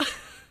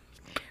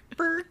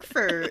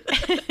 Bergfur.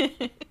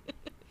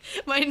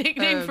 My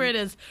nickname for it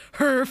is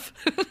Herf.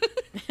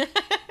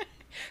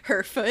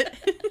 Herfoot.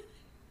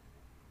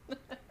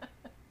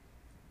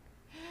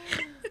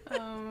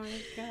 Oh my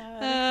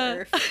god.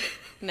 Herf.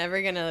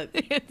 Never gonna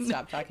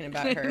stop talking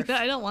about Herf.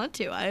 I don't want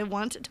to. I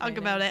want to talk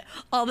about it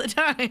all the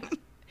time.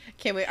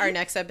 Can our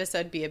next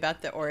episode be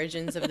about the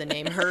origins of the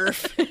name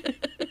Herf?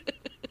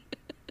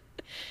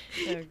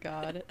 Oh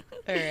god.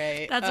 All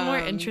right. That's more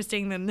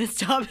interesting than this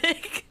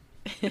topic.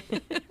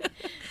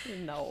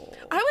 No.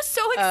 I was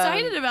so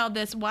excited about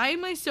this. Why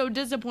am I so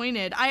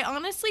disappointed? I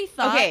honestly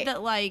thought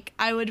that like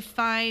I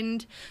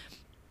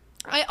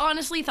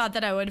honestly thought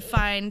that I would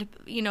find,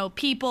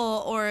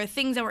 people or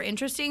things that were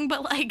interesting,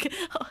 but like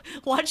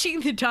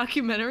watching the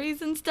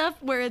documentaries and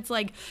stuff where it's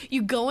like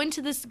you go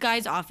into this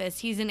guy's office,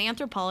 he's an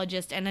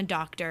anthropologist and a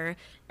doctor.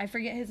 I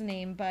forget his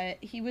name, but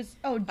he was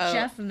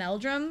Jeff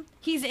Meldrum.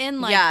 He's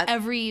in like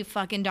every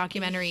fucking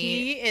documentary.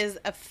 He is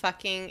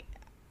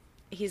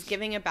he's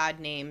giving a bad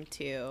name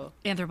to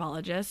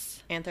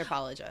anthropologists.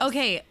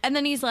 Okay, and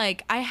then he's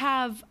like,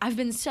 I've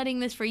been studying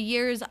this for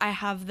years. I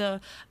have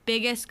the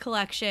biggest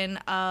collection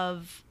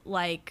of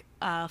like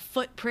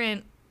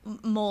footprint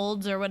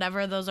molds or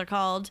whatever those are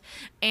called.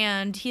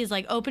 And he's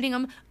like opening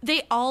them.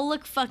 They all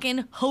look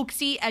fucking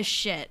hoaxy as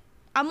shit.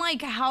 I'm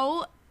like,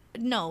 how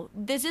no,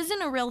 this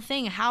isn't a real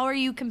thing. How are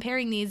you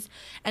comparing these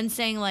and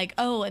saying like,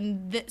 oh,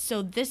 and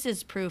so this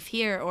is proof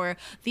here, or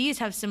these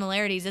have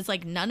similarities? It's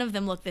like none of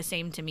them look the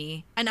same to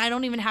me, and I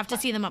don't even have to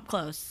see them up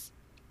close.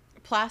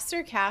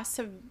 Plaster casts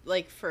have,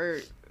 like,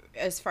 for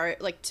as far,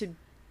 like, to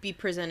be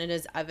presented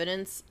as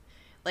evidence,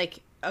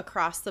 like,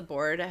 across the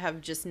board have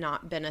just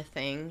not been a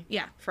thing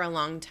for a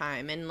long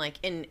time. And, like,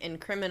 in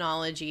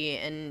criminology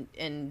and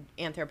in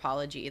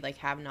anthropology, like,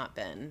 have not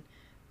been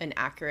an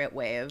accurate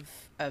way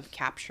of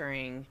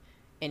capturing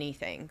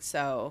anything.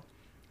 So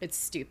it's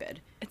stupid.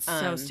 It's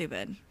so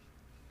stupid.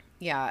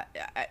 Yeah.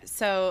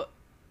 So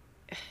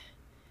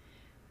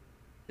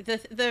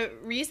the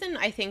reason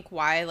I think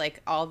why,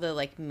 like, all the,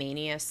 like,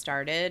 mania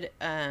started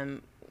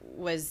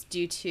was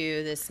due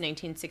to this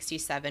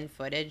 1967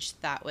 footage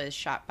that was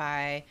shot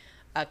by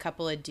a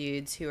couple of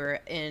dudes who were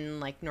in,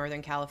 like,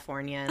 Northern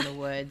California in the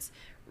woods,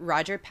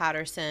 Roger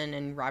Patterson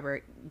and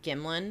Robert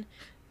Gimlin.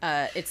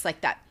 It's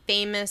like that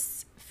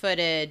famous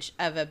footage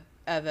of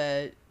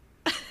a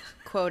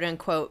quote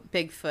unquote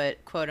Bigfoot,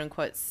 quote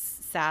unquote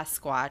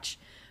Sasquatch,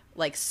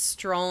 like,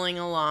 strolling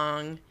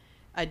along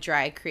a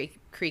dry creek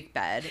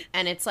bed,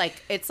 and it's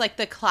like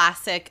the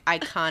classic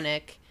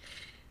iconic,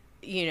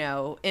 you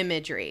know,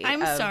 imagery of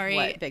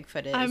what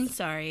Bigfoot is. I'm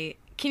sorry.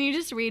 Can you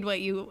just read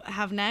what you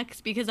have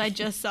next? Because I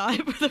just saw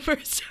it for the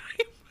first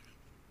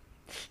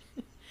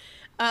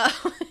time.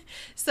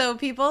 So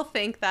people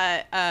think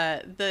that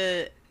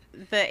the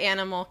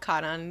animal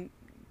caught on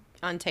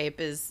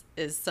tape is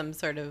some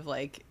sort of,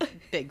 like,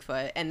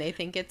 Bigfoot, and they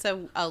think it's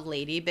a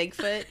lady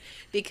Bigfoot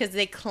because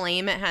they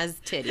claim it has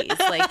titties.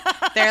 Like,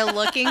 they're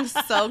looking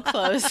so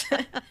close.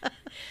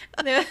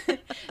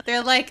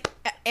 they're like,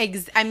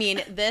 I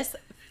mean, this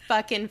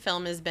fucking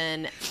film has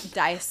been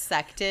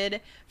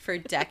dissected for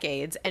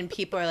decades, and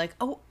people are like,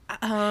 oh,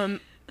 I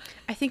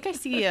think I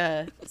see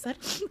is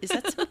that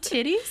some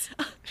titties?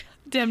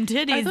 Them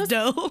titties,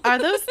 though. Are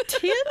those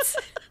tits?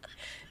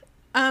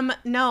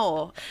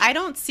 No, I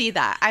don't see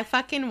that. I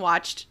fucking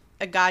watched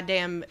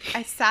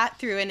I sat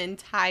through an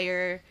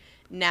entire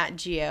Nat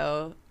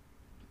Geo,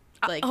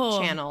 like,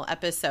 channel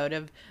episode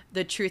of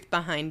The Truth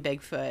Behind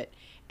Bigfoot,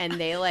 and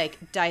they,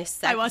 like,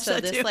 dissect. I watched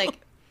that too. Like,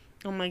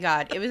 oh my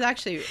God, it was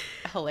actually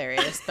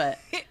hilarious, but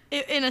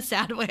in a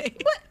sad way.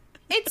 What?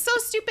 It's so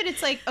stupid.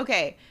 It's like,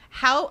 okay,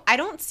 how, I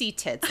don't see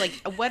tits. Like,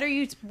 what are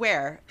you,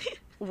 where?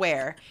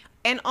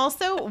 And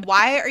also,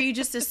 why are you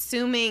just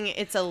assuming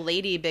it's a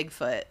lady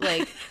Bigfoot?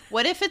 Like,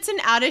 what if it's an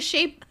out of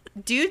shape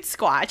dude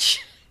Squatch?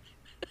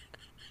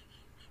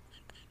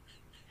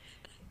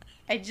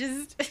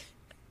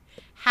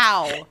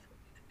 How?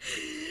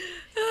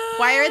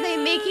 Why are they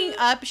making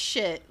up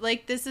shit?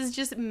 Like, this is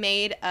just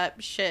made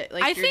up shit.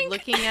 Like, you're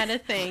looking at a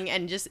thing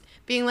and just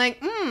being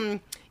like,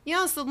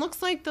 yes, it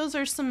looks like those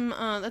are some,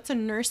 that's a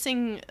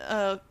nursing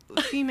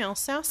female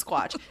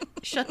Sasquatch.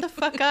 Shut the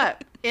fuck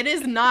up. It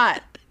is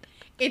not.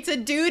 It's a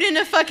dude in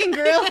a fucking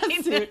gorilla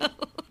suit.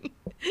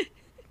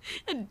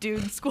 A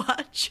dude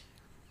Squatch.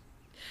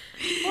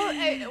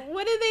 Well,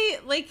 what do they,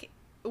 like,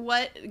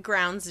 what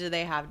grounds do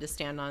they have to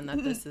stand on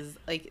that this is,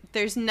 like,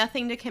 there's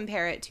nothing to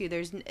compare it to.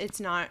 It's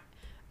not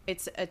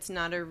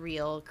a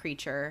real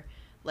creature.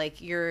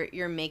 Like,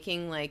 you're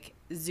making, like,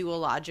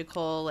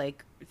 zoological,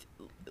 like,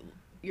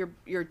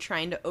 you're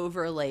trying to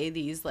overlay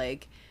these,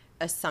 like,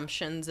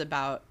 assumptions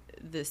about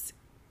this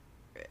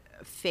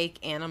fake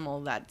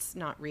animal that's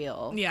not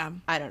real. Yeah.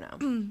 I don't know.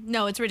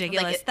 No, it's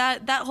ridiculous.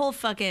 Like, that whole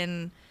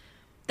fucking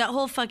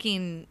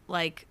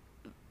like,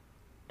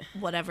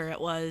 whatever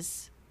it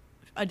was,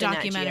 a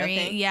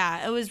documentary.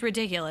 Yeah, it was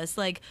ridiculous.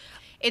 Like,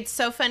 it's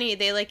so funny.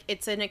 They, like,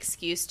 it's an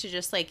excuse to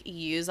just, like,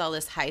 use all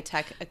this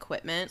high-tech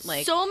equipment.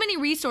 Like, so many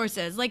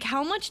resources. Like,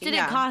 how much did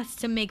it cost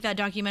to make that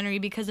documentary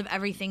because of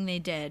everything they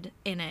did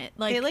in it?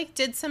 Like, they, like,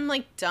 did some,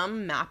 like,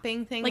 dumb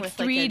mapping thing. Like, with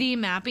 3D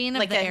mapping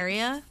of the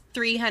area.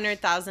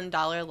 $300,000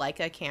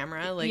 Leica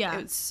camera. Like,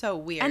 it was so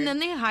weird. And then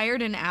they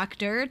hired an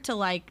actor to,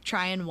 like,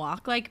 try and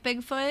walk like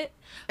Bigfoot.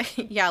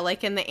 Yeah,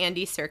 like in the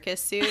Andy Serkis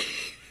suit.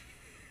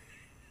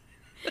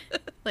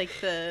 like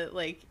the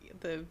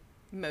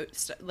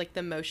motion, the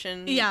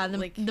motion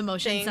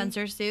thing.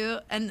 sensor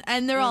suit,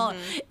 and they're all,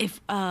 if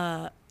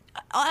I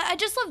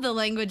just love the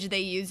language they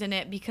use in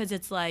it, because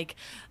it's like,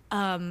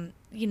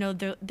 you know,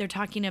 they're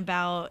talking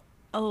about,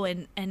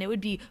 and it would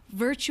be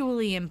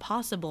virtually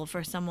impossible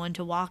for someone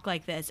to walk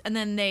like this, and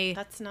then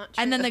that's not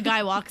true. And then the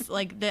guy walks,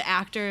 like, the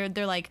actor,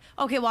 they're like,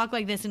 okay, walk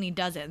like this, and he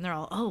does it, and they're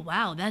all, oh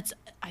wow, that's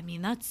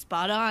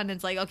spot on.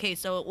 It's like, okay,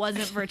 so it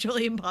wasn't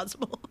virtually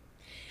impossible.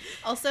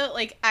 Also,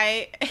 like,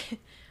 I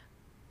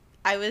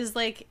was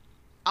like,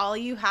 all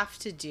you have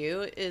to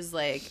do is,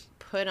 like,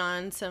 put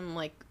on some,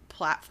 like,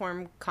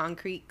 platform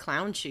concrete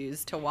clown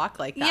shoes to walk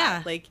like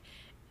that. Yeah.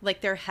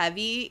 Like, they're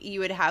heavy. You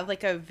would have,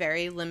 like, a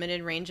very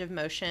limited range of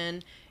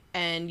motion,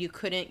 and you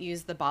couldn't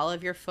use the ball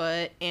of your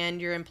foot,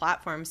 and you're in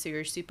platforms, so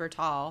you're super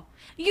tall.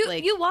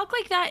 You walk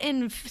like that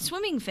in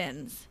swimming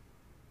fins.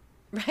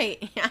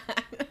 Right. Yeah.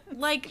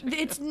 Like,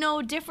 it's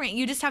no different.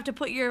 You just have to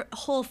put your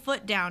whole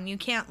foot down. You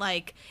can't,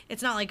 like,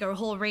 it's not like a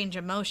whole range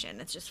of motion.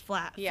 It's just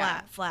flat,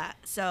 flat, flat.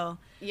 So.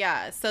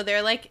 Yeah. So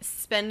they're, like,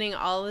 spending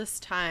all this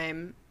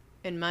time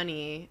and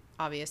money,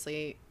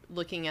 obviously,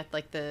 looking at,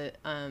 like, the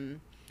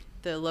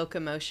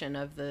locomotion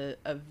of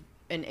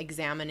and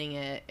examining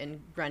it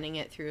and running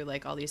it through,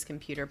 like, all these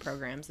computer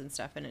programs and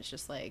stuff. And it's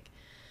just, like,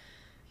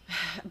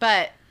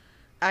 but,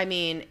 I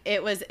mean,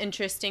 it was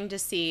interesting to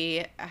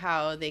see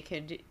how they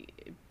could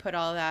put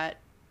all that,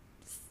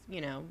 you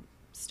know,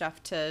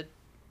 stuff to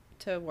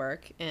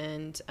work,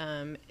 and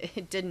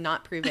it did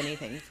not prove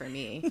anything for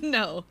me.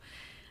 No,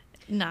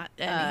 not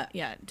any.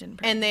 Yeah, it didn't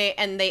prove.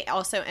 And they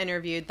also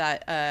interviewed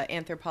that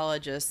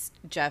anthropologist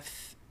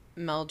Jeff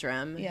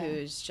Meldrum,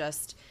 who's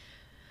just,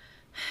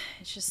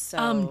 it's just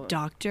so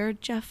Dr.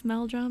 Jeff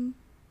Meldrum.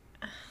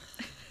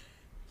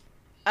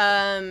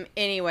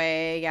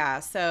 Anyway, yeah.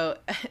 So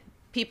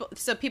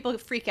people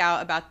freak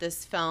out about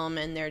this film,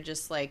 and they're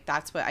just like,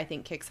 that's what I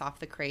think kicks off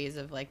the craze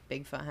of, like,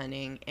 Bigfoot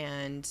hunting,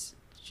 and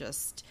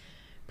just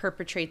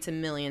perpetrates a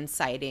million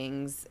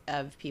sightings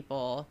of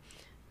people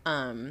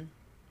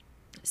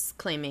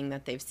claiming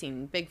that they've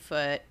seen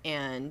Bigfoot,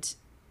 and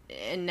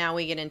now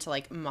we get into,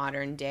 like,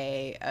 modern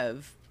day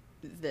of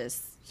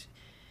this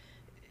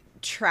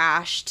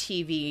trash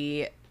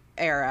TV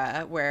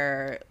era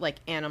where, like,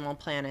 Animal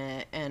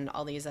Planet and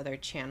all these other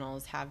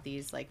channels have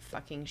these, like,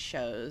 fucking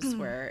shows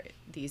where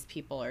these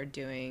people are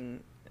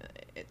doing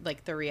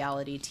like the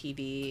reality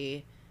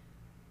TV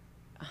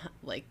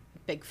like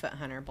Bigfoot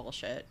hunter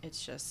bullshit. It's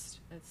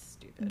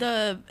stupid.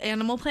 The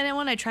Animal Planet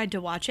one, I tried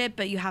to watch it,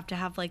 but you have to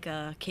have, like,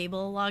 a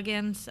cable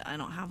login, so I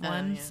don't have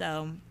one,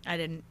 so I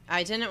didn't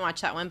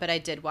watch that one, but I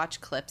did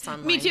watch clips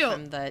online. Me too.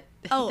 From the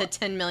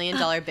 $10 million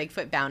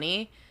Bigfoot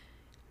bounty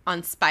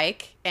on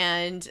Spike,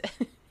 and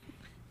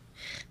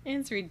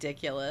it's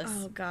ridiculous.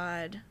 Oh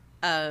God.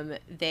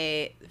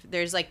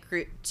 There's, like,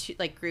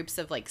 groups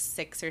of, like,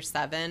 6 or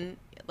 7,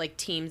 like,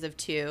 teams of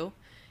 2,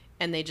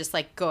 and they just,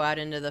 like, go out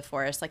into the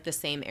forest, like the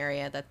same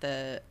area that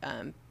the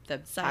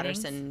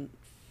Patterson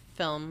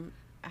film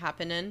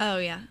happened in. Oh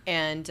yeah.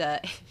 And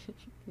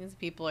these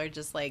people are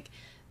just, like,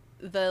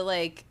 the,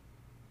 like,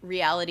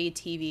 reality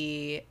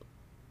TV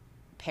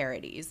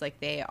parodies. Like,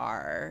 they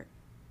are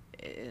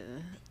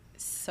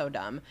so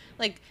dumb.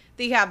 Like,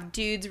 they have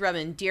dudes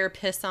rubbing deer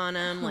piss on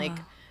them. Like,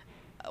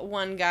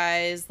 one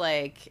guy's,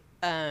 like,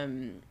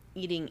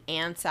 eating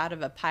ants out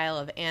of a pile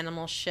of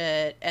animal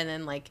shit, and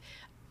then, like,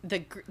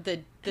 the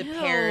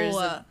pairs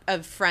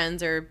of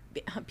friends or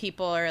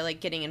people are, like,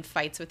 getting in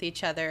fights with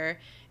each other,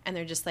 and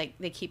they're just, like,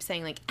 they keep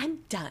saying, like, I'm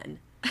done.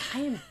 I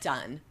am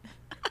done.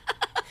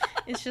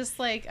 It's just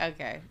like,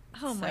 okay.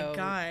 Oh my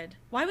God.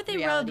 Why would they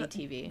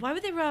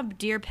rub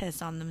deer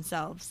piss on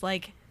themselves?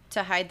 Like,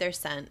 to hide their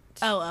scent.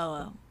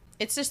 Oh.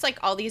 It's just, like,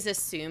 all these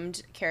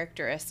assumed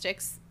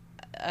characteristics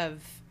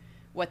of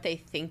what they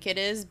think it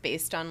is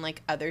based on,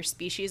 like, other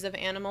species of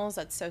animals.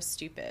 That's so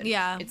stupid.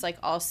 Yeah. It's, like,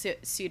 all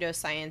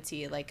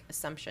pseudoscience-y, like,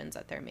 assumptions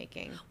that they're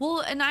making. Well,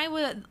 and I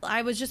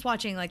was just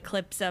watching, like,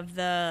 clips of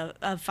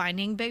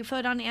finding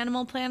Bigfoot on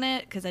Animal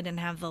Planet because I didn't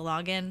have the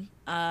login.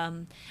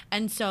 And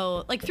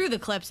so, like, through the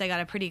clips, I got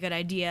a pretty good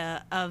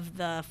idea of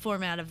the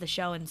format of the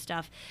show and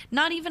stuff.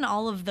 Not even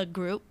all of the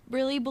group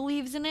really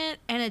believes in it,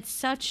 and it's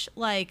such,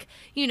 like,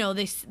 you know,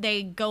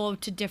 they go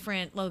to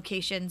different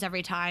locations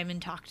every time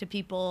and talk to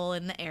people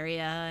in the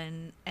area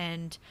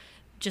and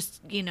just,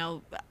 you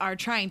know, are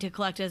trying to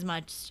collect as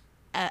much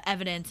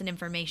evidence and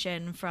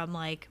information from,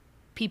 like,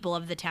 people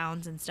of the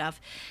towns and stuff.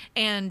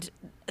 And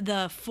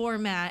the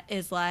format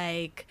is,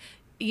 like,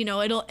 you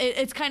know,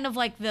 it's kind of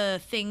like the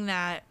thing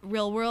that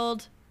Real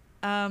World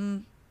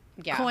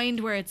coined,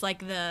 where it's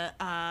like the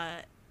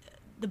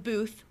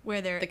booth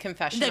where they're the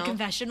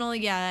confessional,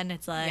 yeah, and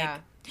it's like,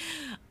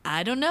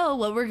 I don't know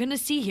what we're gonna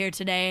see here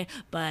today,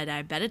 but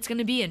I bet it's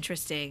gonna be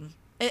interesting.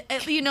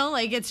 You know,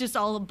 like, it's just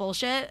all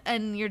bullshit,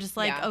 and you're just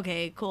like,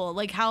 okay, cool.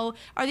 Like, how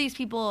are these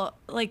people,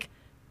 like,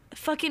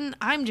 fucking,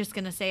 I'm just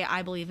gonna say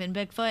I believe in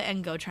Bigfoot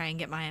and go try and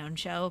get my own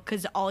show,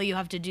 because all you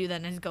have to do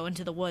then is go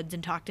into the woods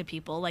and talk to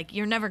people. Like,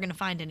 you're never gonna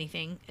find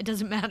anything. It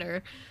doesn't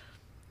matter.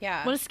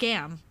 Yeah. What a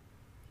scam.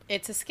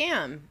 It's a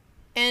scam.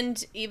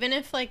 And even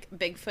if, like,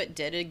 Bigfoot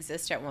did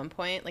exist at one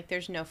point, like,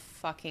 there's no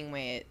fucking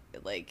way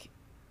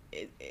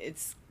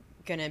it's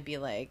gonna be,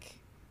 like,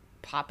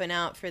 popping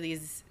out for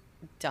these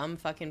dumb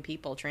fucking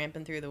people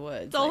tramping through the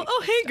woods. Like,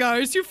 oh, hey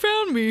guys, you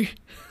found me.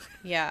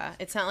 Yeah,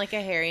 it's not like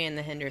a Harry and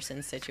the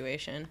Hendersons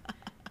situation.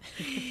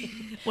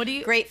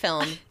 Great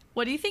film.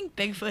 What do you think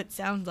Bigfoot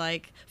sounds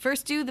like?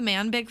 First do the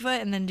man Bigfoot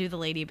and then do the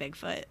lady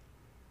Bigfoot.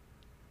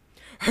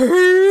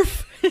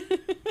 Herf.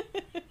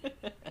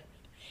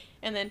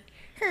 And then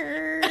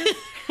herf.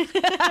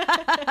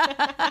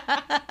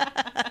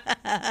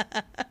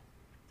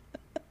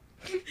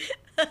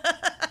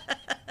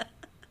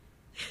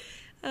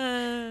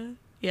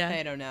 Yeah.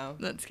 I don't know.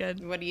 That's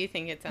good. What do you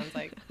think it sounds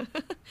like?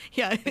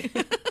 Yeah.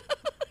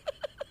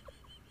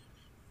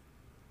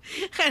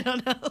 I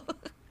don't know.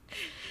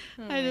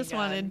 I just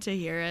wanted to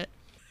hear it.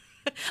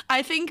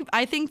 I think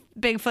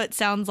Bigfoot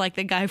sounds like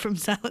the guy from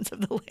Silence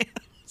of the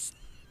Lambs.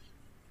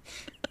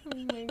 Oh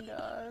my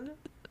god.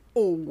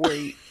 Oh,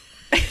 wait.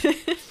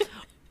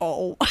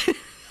 Oh.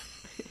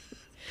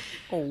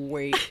 Oh,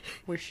 wait.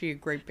 Was she a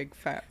great big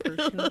fat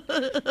person?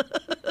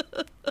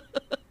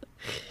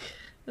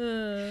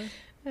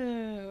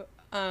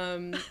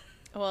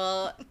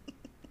 Well,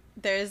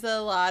 there's a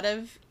lot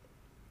of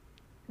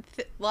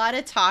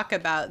talk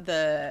about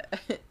the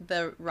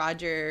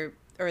Roger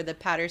or the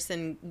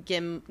Patterson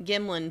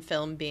Gimlin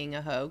film being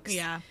a hoax.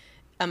 Yeah.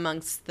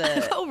 Amongst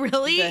the Oh,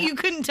 really? You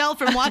couldn't tell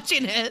from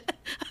watching it.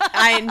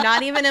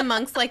 not even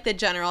amongst like the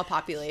general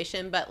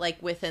population, but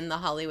like within the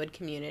Hollywood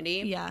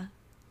community. Yeah.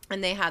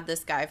 And they had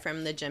this guy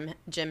from the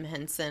Jim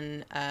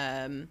Henson,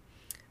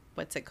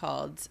 what's it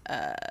called?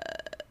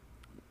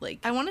 Like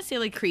I want to say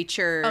like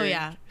Creature. Oh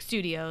yeah,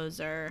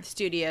 Studios.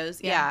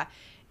 Yeah.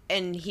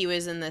 And he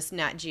was in this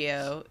Nat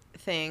Geo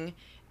thing,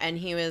 and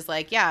he was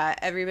like, yeah,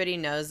 everybody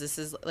knows this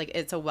is like,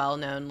 it's a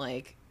well-known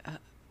like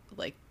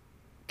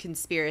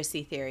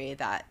conspiracy theory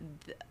that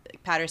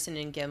Patterson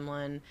and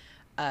Gimlin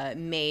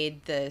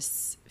made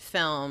this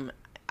film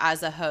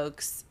as a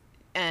hoax,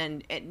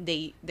 and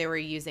they were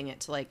using it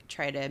to like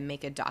try to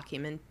make a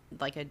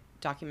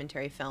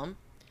documentary film.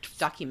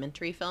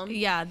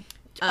 Yeah.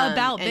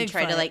 About and Bigfoot.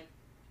 try to like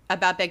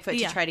about Bigfoot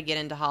Yeah. to try to get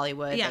into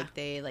Hollywood. Yeah. Like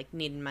they like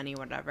needed money,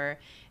 whatever.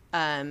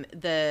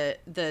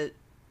 The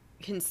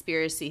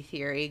conspiracy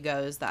theory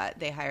goes that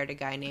they hired a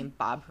guy named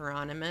Bob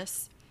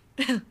Hieronymus,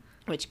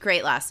 which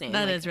great last name.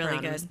 That like is really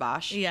Hieronymus good.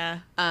 Bosch. Yeah.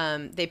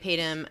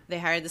 They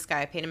hired this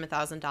guy, paid him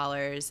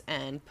 $1,000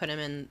 and put him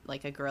in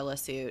like a gorilla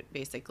suit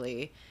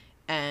basically.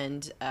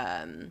 And,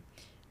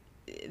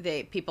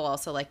 people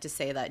also like to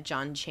say that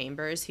John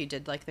Chambers, who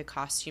did like the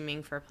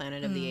costuming for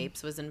Planet of the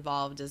Apes, was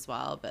involved as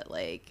well, but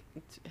like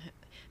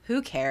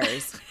who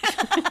cares?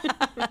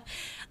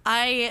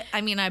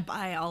 I mean, I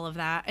buy all of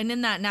that. And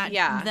in that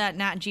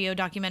Nat Geo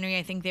documentary,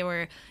 I think they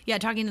were,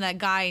 talking to that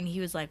guy, and he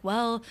was like,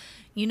 well,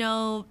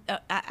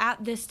 at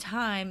this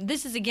time,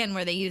 this is again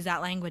where they use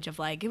that language of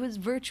like, it was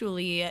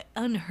virtually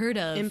unheard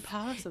of.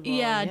 Impossible.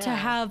 Yeah, to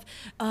have,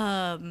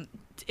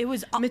 it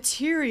was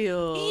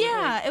material.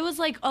 Yeah, it was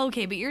like,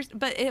 okay,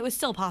 but it was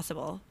still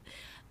possible.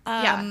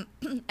 And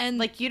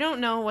like, you don't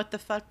know what the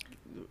fuck.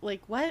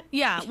 Like, what?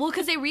 Yeah, well,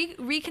 because they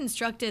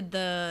reconstructed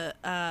the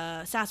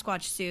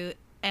Sasquatch suit,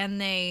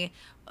 and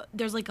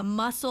there's like a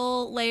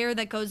muscle layer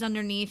that goes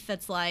underneath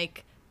that's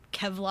like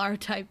Kevlar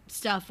type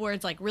stuff where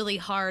it's like really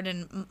hard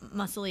and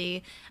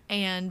muscly,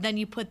 and then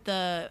you put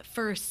the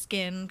fur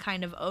skin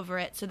kind of over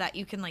it so that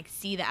you can like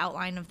see the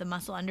outline of the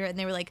muscle under it. And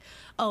they were like,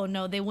 oh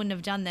no, they wouldn't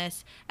have done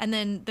this. And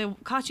then the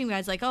costume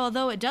guy's like, oh,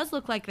 although it does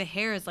look like the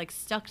hair is like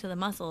stuck to the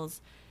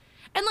muscles.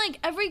 And like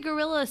every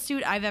gorilla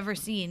suit I've ever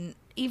seen,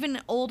 even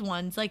old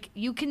ones, like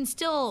you can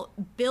still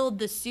build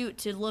the suit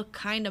to look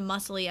kind of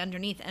muscly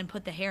underneath and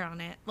put the hair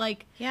on it.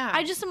 Like, yeah,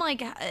 I just am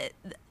like,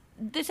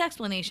 this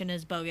explanation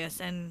is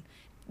bogus, and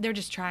they're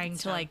just trying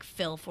to like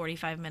fill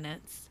 45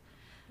 minutes.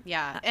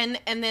 Yeah, and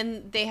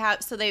then they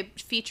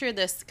feature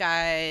this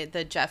guy,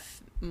 the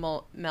Jeff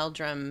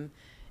Meldrum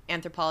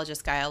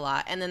anthropologist guy, a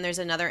lot, and then there's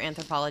another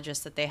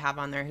anthropologist that they have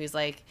on there who's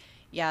like,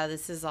 yeah,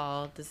 this is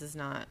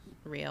not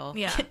real.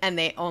 Yeah. And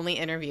they only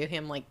interview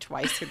him like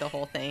twice through the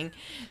whole thing.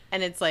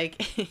 And it's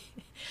like he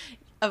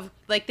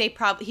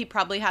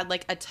probably had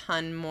like a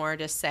ton more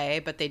to say,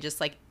 but they just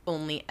like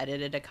only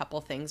edited a couple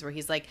things where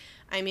he's like,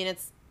 I mean,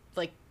 it's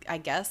like, I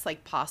guess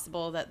like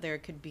possible that there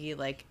could be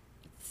like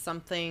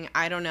something,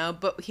 I don't know,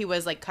 but he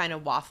was like kind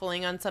of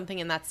waffling on something,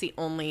 and that's the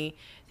only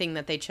thing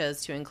that they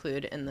chose to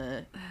include in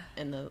the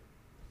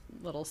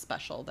little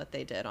special that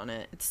they did on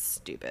it. It's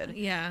stupid.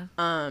 Yeah.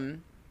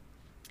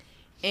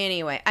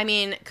 Anyway, I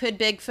mean, could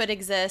Bigfoot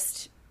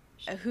exist?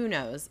 Who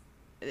knows?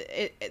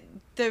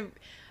 So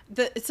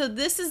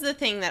this is the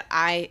thing that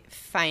I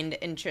find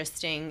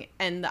interesting,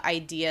 and the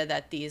idea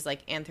that these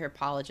like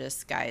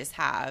anthropologist guys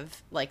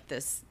have, like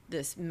this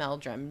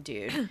Meldrum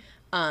dude,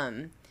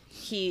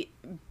 he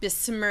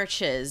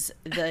besmirches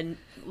the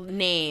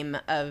name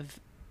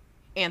of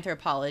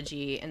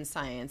anthropology and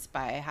science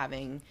by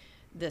having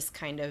this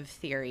kind of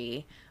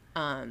theory.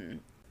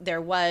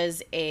 There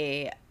was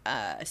a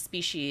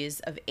species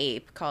of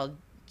ape called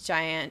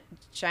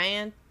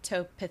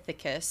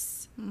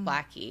Gigantopithecus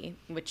blacki,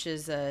 which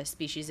is a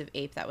species of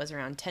ape that was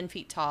around 10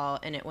 feet tall,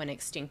 and it went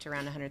extinct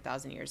around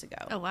 100,000 years ago.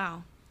 Oh,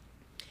 wow.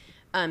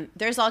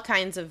 There's all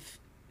kinds of,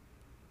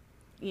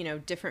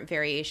 different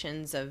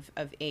variations of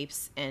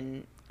apes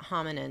and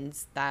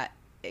hominins that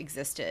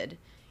existed,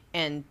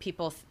 and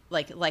people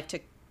like to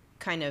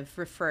kind of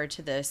refer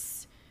to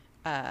this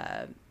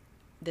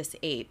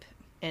ape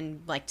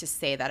and like to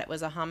say that it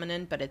was a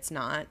hominin, but it's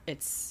not.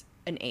 It's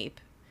an ape,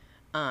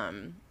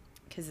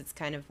 because it's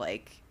kind of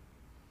like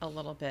a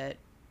little bit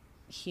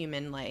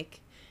human-like.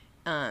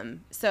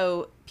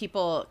 So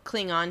people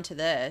cling on to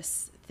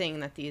this thing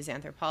that these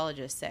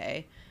anthropologists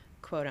say,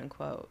 quote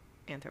unquote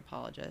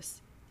anthropologists,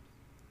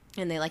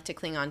 and they like to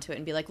cling on to it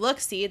and be like, look,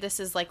 see,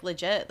 this is like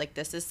legit, like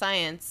this is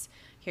science,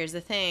 here's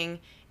the thing.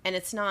 And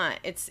it's not.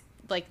 It's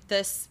like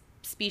this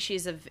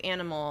species of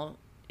animal,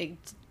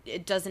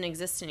 it doesn't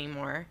exist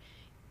anymore.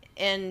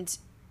 And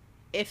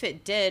if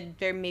it did,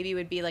 there maybe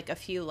would be like a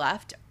few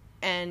left,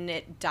 and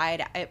it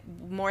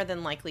more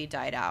than likely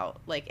died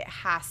out. Like, it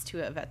has to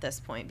have at this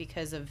point,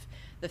 because of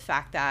the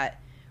fact that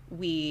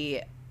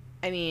the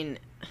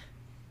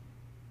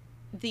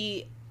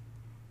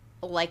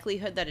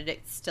likelihood that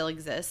it still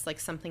exists, like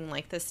something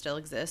like this still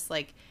exists,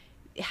 like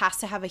it has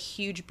to have a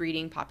huge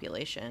breeding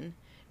population,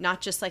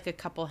 not just like a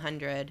couple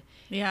hundred.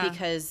 Yeah.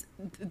 Because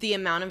the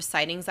amount of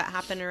sightings that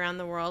happen around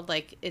the world,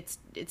 like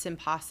it's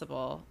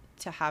impossible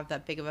to have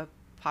that big of a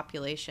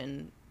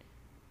population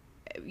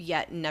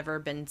yet never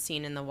been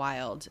seen in the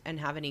wild and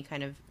have any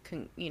kind of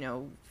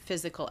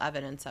physical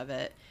evidence of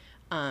it,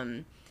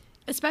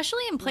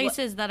 especially in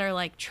places that are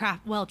like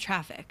well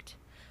trafficked.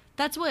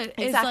 That's what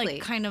is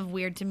like kind of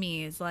weird to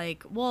me, is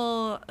like,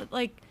 well,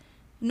 like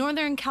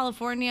Northern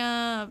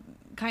California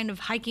kind of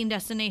hiking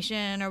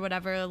destination or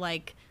whatever,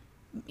 like,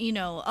 you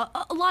know,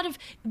 a lot of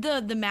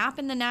the map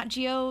in the Nat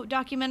Geo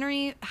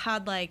documentary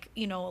had, like,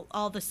 you know,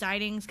 all the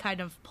sightings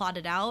kind of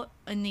plotted out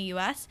in the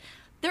US.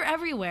 They're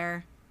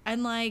everywhere.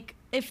 And like,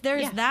 if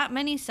there's that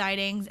many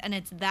sightings and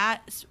it's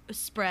that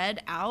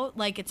spread out,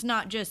 like it's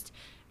not just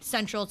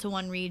central to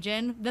one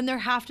region, then there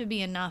have to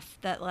be enough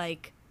that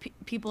like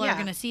people are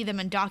going to see them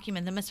and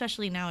document them,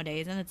 especially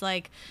nowadays. And it's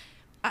like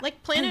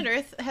Planet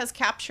Earth has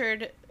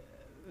captured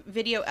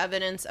video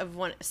evidence of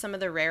some of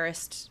the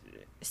rarest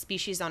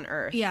species on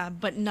Earth. Yeah,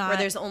 but not where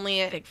there's only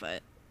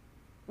Bigfoot.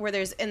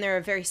 And they're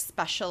a very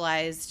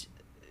specialized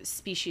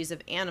species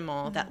of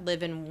animal that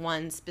live in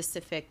one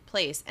specific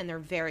place, and they're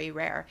very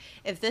rare.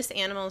 If this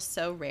animal is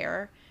so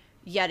rare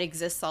yet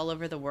exists all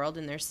over the world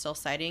and there's still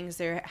sightings,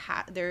 there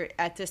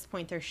at this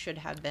point there should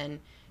have been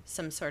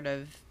some sort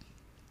of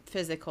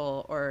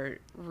physical or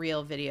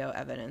real video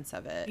evidence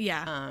of it.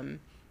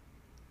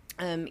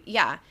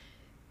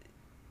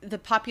 The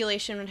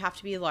population would have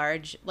to be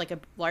large, like a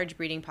large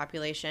breeding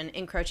population.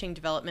 Encroaching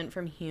development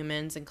from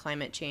humans and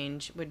climate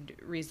change would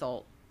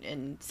result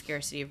in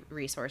scarcity of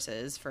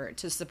resources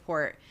to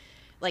support,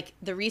 like,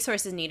 the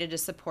resources needed to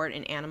support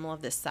an animal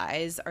of this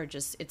size are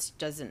just, it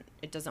doesn't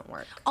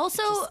work.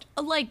 Also,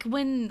 like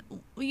when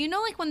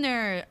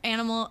there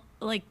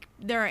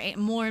are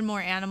more and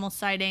more animal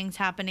sightings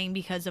happening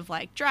because of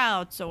like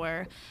droughts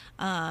or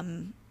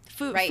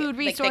food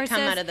resources. Like, they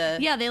come out of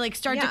they like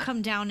start to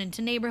come down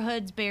into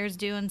neighborhoods, bears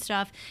do and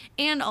stuff.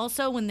 And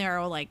also when there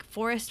are like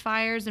forest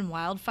fires and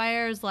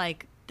wildfires,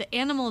 like the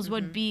animals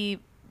would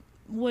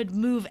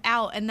move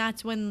out, and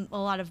that's when a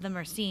lot of them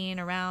are seen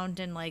around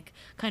and like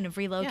kind of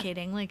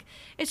relocating. Like,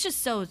 it's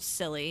just so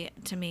silly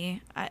to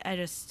me. I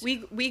just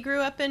we grew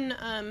up in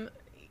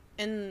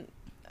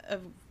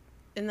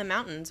the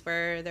mountains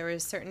where there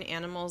was certain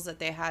animals that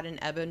they had an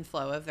ebb and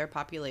flow of their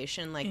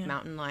population, like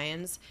mountain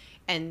lions,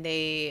 and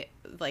they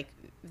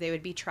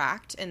would be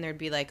tracked, and there'd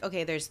be like,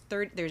 okay, there's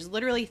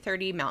literally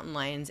 30 mountain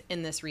lions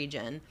in this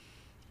region,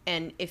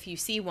 and if you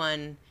see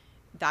one,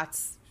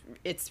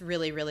 it's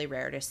really, really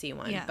rare to see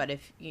one. But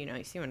if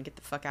you see one, get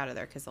the fuck out of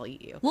there, because they'll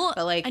eat you. Well,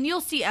 but and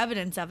you'll see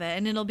evidence of it,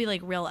 and it'll be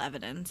like real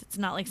evidence. It's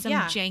not like some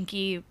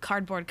janky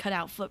cardboard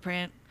cutout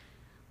footprint.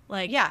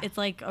 Like, it's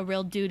like a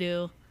real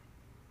doo-doo.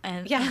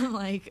 And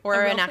like,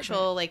 or an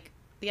actual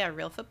footprint.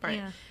 Real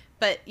footprint.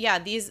 But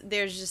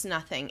there's just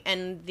nothing.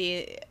 And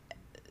these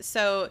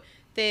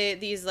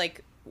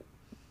like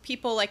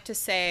people like to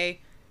say,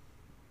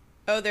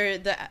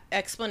 the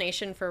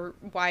explanation for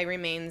why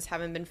remains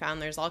haven't been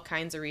found, there's all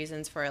kinds of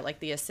reasons for it, like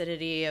the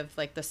acidity of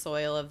like the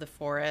soil of the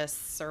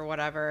forests or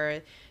whatever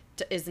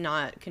is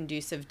not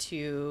conducive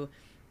to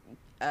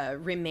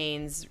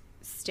remains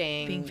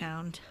being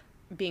found.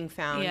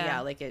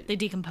 Like they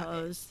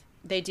decompose.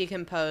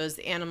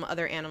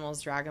 Other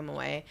animals drag them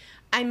away.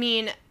 I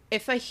mean,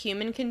 if a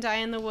human can die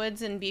in the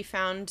woods and be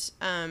found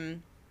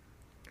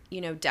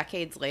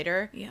decades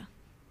later,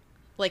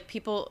 like,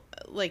 people,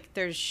 like,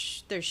 there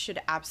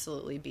should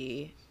absolutely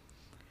be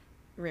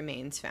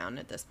remains found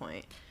at this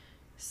point.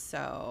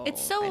 So I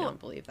don't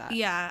believe that.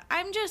 Yeah,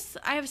 I'm just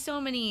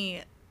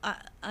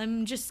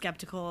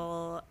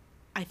skeptical,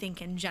 I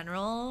think, in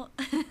general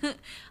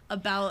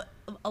about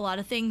a lot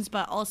of things,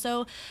 but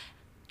also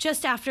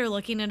just after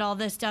looking at all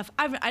this stuff,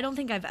 I don't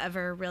think I've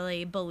ever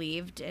really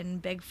believed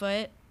in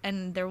Bigfoot,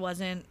 and there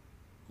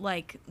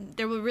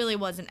really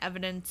wasn't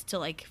evidence to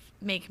like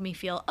make me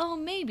feel, oh,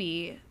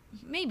 maybe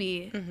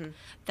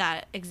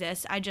that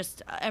exists.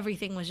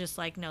 Everything was just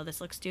like, no, this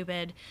looks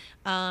stupid.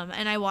 And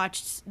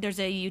there's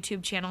a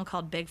YouTube channel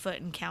called Bigfoot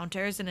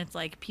Encounters, and it's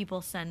like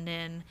people send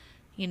in,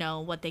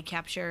 what they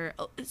capture.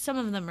 Some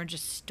of them are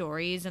just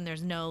stories, and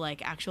there's no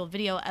like actual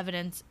video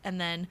evidence. And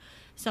then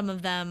some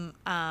of them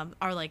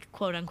are like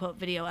quote unquote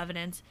video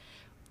evidence.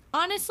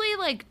 Honestly,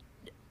 like,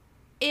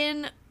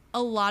 in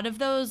a lot of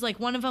those, like,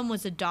 one of them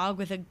was a dog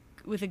with a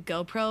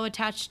GoPro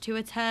attached to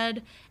its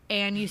head,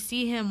 and you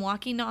see him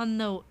walking on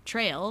the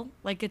trail,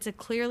 like it's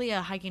clearly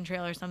a hiking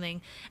trail or something,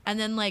 and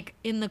then like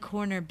in the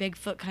corner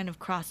Bigfoot kind of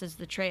crosses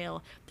the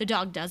trail. The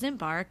dog doesn't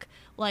bark.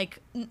 Like,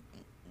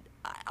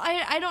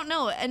 I don't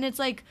know. And it's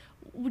like,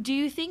 do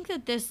you think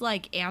that this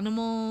like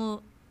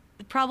animal,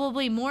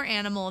 probably more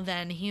animal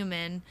than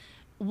human,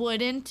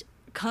 wouldn't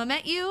come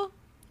at you?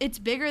 It's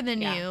bigger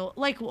than Yeah. you.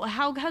 Like,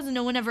 how has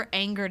no one ever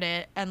angered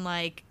it and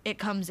like it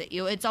comes at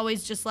you? It's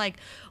always just like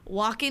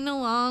walking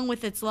along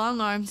with its long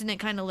arms and it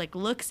kind of like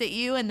looks at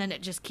you and then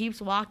it just keeps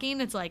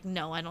walking. It's like,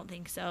 no, I don't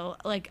think so.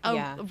 Like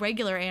Yeah.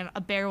 a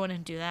bear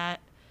wouldn't do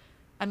that.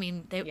 I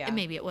mean, Yeah.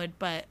 maybe it would,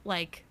 but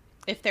like,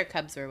 If their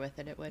cubs were with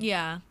it, it would.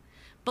 yeah.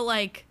 But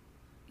like,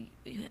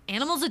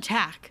 animals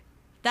attack.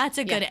 That's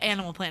a good Yeah.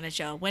 Animal Planet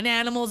show. When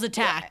animals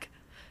attack.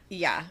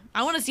 Yeah.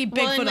 I want to see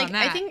Well, Bigfoot and, like, on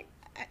that.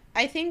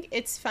 I think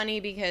it's funny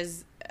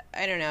because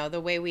I don't know, the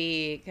way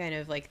we kind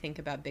of like think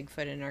about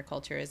Bigfoot in our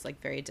culture is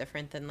like very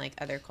different than like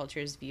other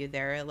cultures view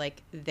their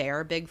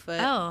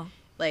Bigfoot. Oh.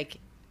 Like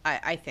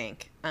I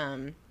think.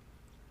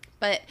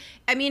 But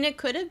I mean, it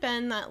could have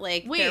been that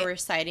like Wait. there were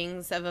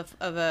sightings of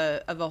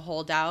a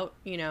holdout,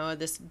 you know,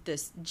 this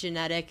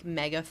genetic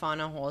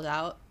megafauna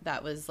holdout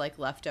that was like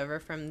left over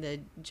from the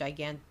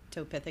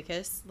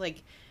Gigantopithecus.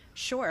 Like,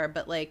 sure,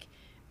 but like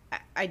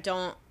I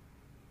don't.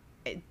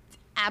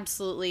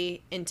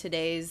 Absolutely, in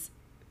today's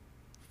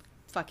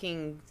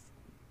fucking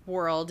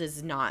world,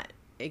 is not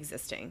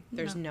existing.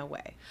 There's no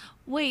way.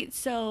 Wait,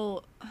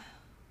 so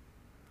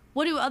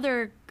what do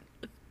other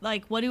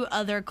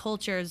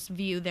cultures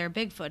view their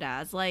Bigfoot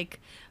as? Like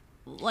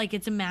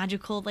it's a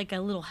magical, like a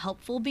little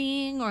helpful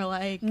being, or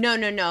like No.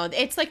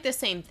 It's like the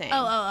same thing.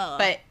 Oh.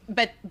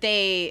 But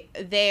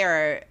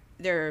they're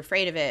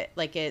afraid of it.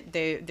 Like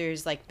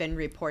there's like been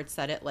reports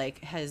that it like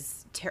has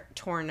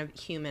torn a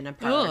human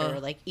apart Ugh. or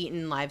like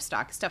eaten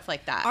livestock, stuff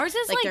like that. ours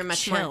is like they're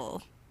much chill. more.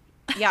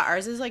 Yeah,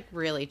 ours is like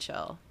really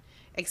chill,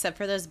 except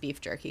for those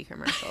beef jerky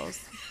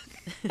commercials.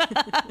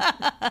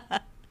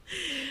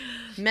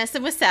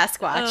 Messing with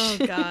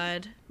Sasquatch. Oh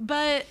God.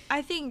 But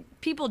I think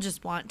people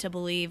just want to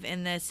believe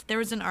in this. There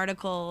was an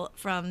article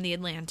from The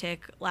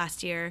Atlantic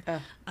last year.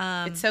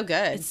 It's so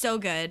good. It's so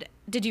good.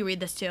 Did you read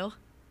this too?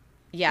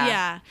 Yeah.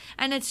 Yeah.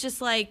 And it's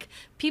just like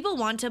people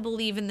want to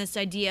believe in this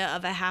idea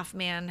of a half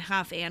man,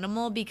 half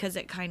animal because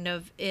it kind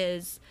of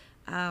is,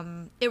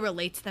 it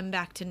relates them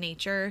back to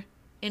nature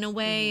in a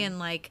way. And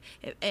like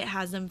it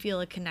has them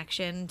feel a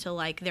connection to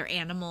like their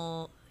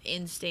animal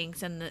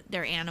instincts and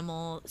their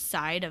animal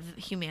side of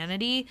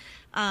humanity.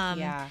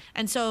 Yeah.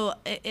 And so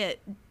it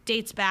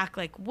dates back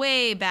like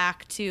way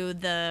back to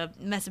the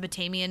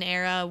Mesopotamian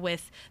era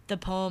with the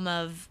poem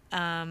of,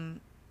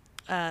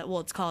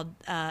 it's called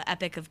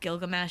Epic of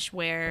Gilgamesh,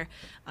 where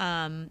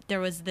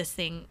there was this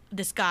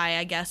guy,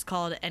 I guess,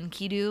 called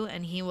Enkidu,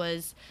 and he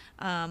was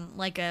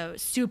like a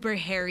super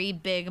hairy,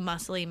 big,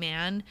 muscly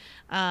man.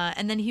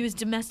 And then he was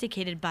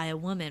domesticated by a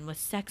woman with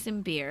sex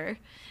and beer,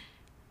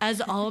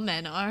 as all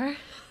men are.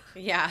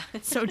 Yeah.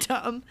 So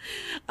dumb.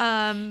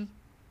 And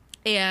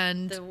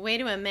The way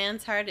to a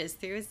man's heart is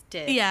through his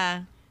dick.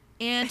 yeah,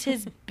 and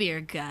his beer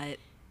gut.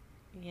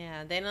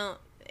 Yeah, they don't.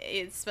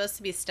 It's supposed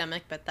to be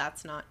stomach, but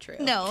that's not true.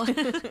 No.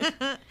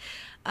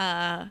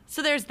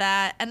 So there's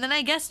that. And then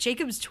I guess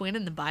Jacob's twin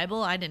in the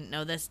Bible, I didn't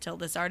know this till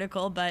this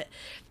article, but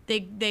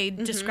they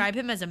describe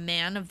him as a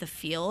man of the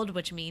field,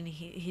 which means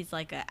he's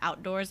like an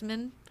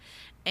outdoorsman.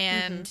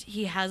 And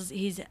he has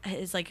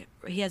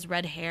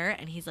red hair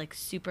and he's like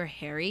super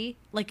hairy,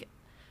 like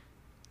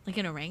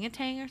an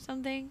orangutan or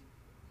something.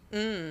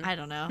 I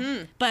don't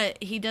know. But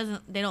they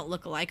don't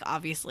look alike,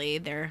 obviously.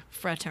 They're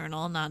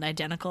fraternal, not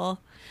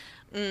identical.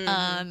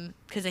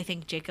 Because I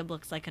think Jacob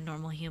looks like a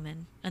normal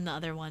human, and the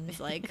other one's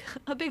like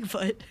a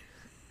Bigfoot.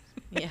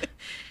 Yeah.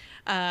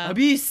 A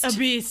beast. A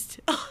beast.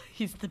 Oh,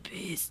 he's the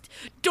beast.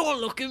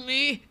 Don't look at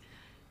me.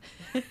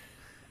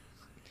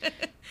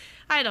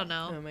 I don't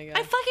know. Oh my God.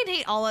 I fucking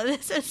hate all of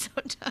this. It's so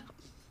dumb.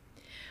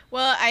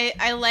 Well,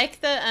 I like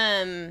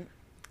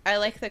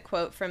the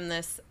quote from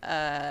this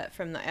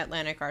from the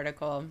Atlantic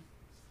article.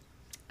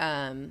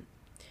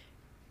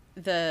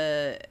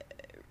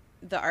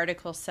 The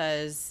article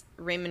says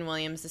Raymond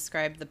Williams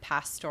described the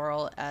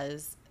pastoral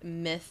as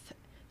myth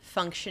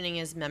functioning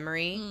as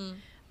memory.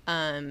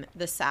 The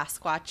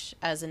Sasquatch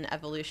as an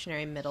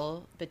evolutionary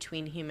middle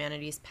between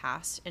humanity's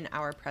past and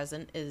our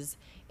present is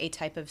a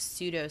type of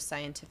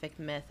pseudo-scientific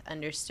myth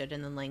understood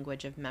in the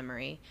language of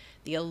memory.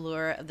 The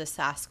allure of the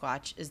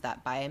Sasquatch is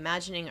that by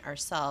imagining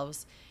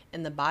ourselves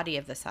in the body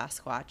of the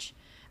Sasquatch,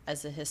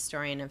 as the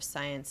historian of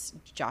science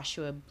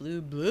Joshua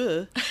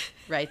Blue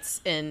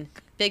writes in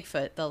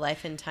Bigfoot, The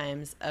Life and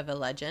Times of a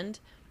Legend,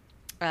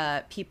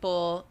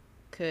 people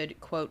could,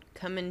 quote,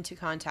 come into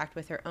contact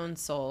with their own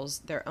souls,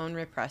 their own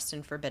repressed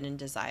and forbidden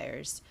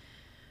desires.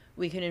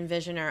 We could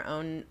envision our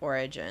own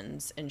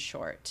origins, in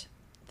short.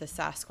 The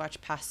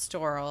Sasquatch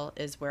pastoral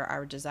is where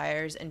our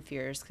desires and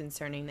fears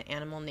concerning the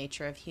animal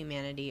nature of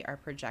humanity are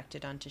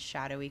projected onto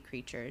shadowy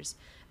creatures,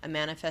 a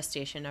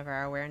manifestation of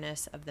our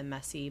awareness of the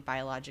messy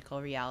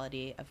biological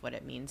reality of what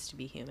it means to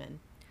be human.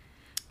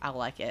 I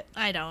like it.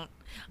 I don't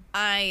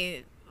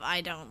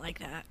like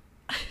that.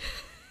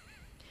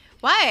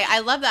 Why? I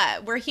love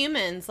that. We're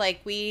humans.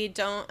 Like, we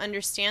don't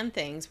understand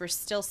things. We're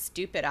still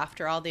stupid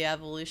after all the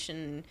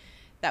evolution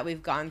that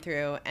we've gone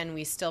through, and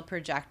we still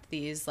project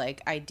these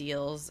like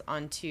ideals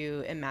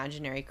onto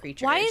imaginary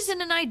creatures. Why is it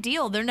an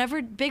ideal?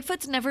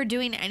 Bigfoot's never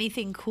doing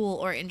anything cool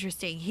or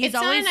interesting. It's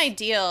always not an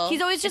ideal.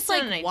 He's always just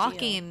It's not like an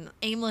walking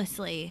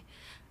aimlessly.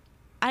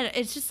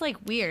 It's just like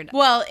weird.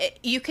 Well,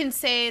 you can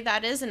say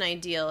that is an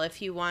ideal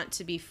if you want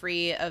to be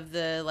free of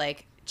the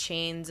like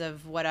chains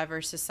of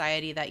whatever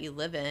society that you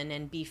live in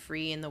and be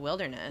free in the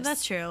wilderness.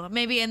 That's true.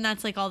 Maybe, and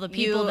that's like all the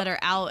people that are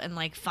out and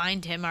like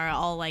find him are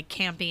all like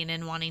camping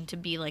and wanting to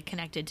be like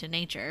connected to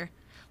nature.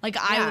 Like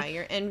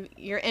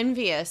you're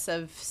envious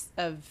of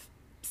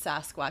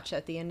Sasquatch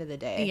at the end of the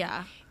day.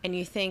 Yeah. And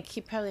you think he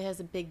probably has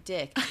a big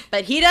dick,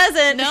 but he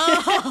doesn't.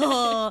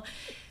 No.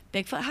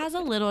 Bigfoot has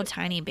a little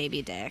tiny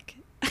baby dick.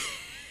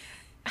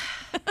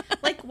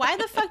 Like, why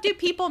the fuck do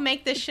people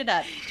make this shit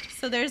up?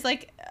 So there's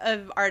like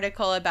an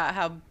article about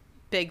how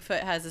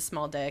Bigfoot has a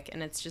small dick,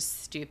 and it's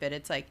just stupid.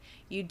 It's like,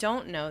 you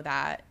don't know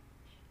that.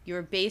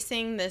 You're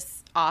basing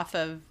this off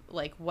of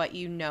like what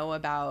you know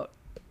about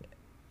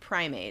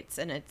primates,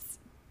 and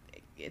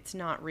it's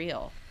not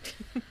real.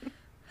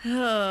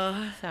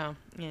 So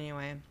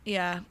anyway,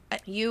 yeah,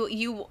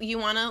 you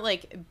want to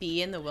like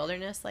be in the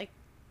wilderness like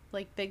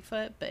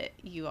Bigfoot, but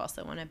you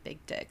also want a big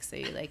dick, so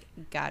you like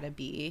gotta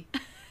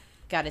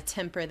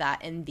temper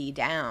that in thee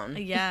down.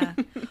 Yeah.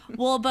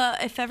 Well,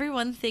 but if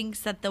everyone thinks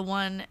that the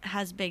one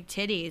has big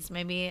titties,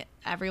 maybe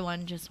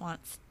everyone just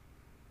wants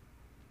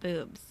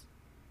boobs.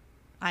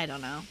 I don't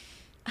know.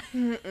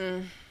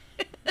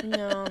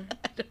 No,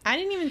 I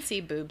didn't even see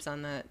boobs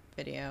on that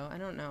video. I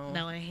don't know.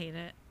 No, I hate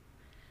it.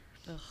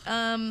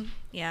 Ugh.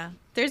 Yeah.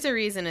 There's a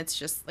reason it's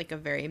just like a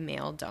very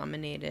male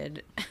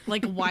dominated,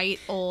 Like white,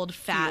 old,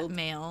 fat Field.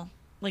 male.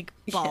 Like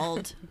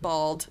bald. Yeah.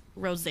 Bald.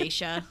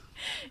 Rosacea.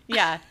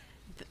 Yeah.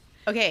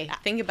 Okay,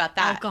 think about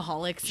that.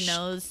 Alcoholics'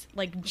 nose.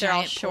 Like They're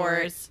all giant short.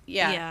 pores.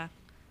 Yeah.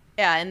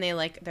 Yeah, and they're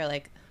like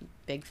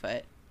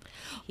Bigfoot.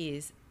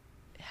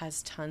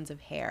 Has tons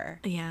of hair.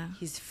 Yeah.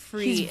 He's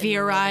free. He's in the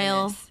virile.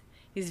 wilderness.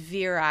 He's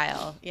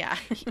virile. Yeah.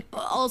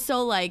 Also,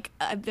 like,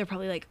 they're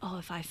probably like, oh,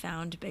 if I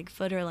found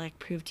Bigfoot or, like,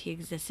 proved he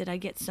existed,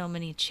 I'd get so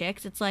many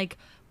chicks. It's like,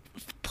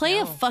 play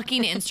a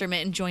fucking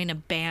instrument and join a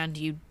band,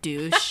 you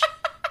douche.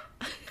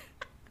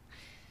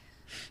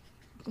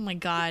 Oh, my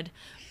God.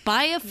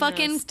 Buy a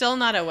fucking... No, still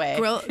not a way.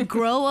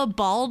 Grow a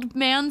bald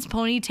man's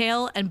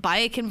ponytail and buy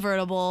a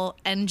convertible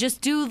and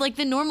just do, like,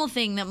 the normal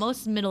thing that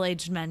most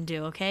middle-aged men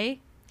do, okay?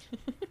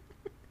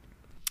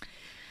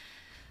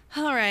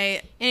 All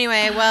right.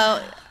 Anyway,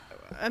 well...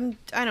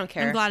 I don't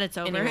care. I'm glad it's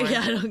over. Anymore.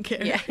 Yeah, I don't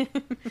care. Yeah.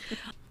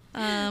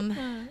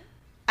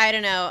 I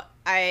don't know.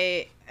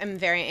 I am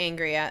very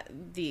angry at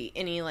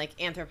any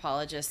like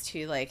anthropologist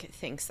who like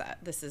thinks that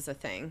this is a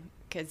thing,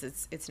 because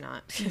it's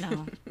not.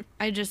 No.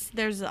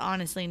 There's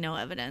honestly no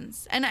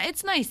evidence. And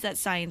it's nice that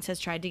science has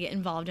tried to get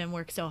involved and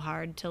work so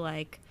hard to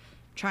like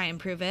try and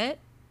prove it.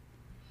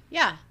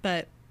 Yeah.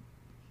 But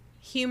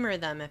humor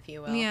them, if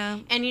you will. Yeah.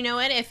 And you know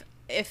what?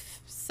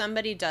 If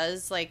somebody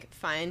does like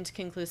find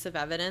conclusive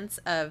evidence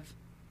of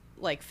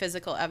like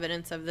physical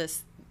evidence of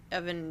this,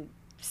 of an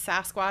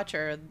Sasquatch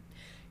or,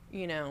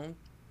 you know,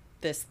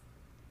 this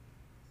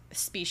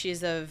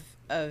species of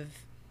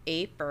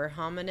ape or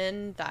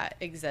hominin that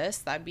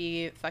exists, that'd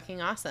be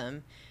fucking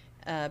awesome.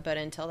 But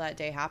until that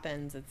day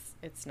happens,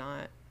 it's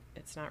not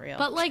real.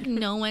 But like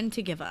know when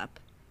to give up.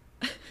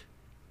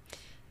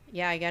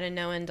 Yeah, I gotta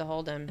know when to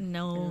hold him.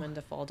 No. And when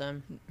to fold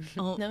him.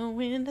 Oh. Know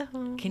when to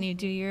hold. Can you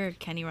do your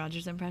Kenny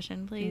Rogers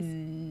impression, please?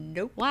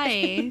 Nope.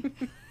 Why?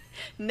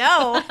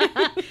 No.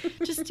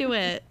 Just do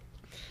it.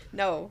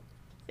 No.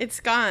 It's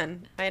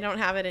gone. I don't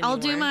have it anymore. I'll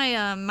do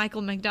my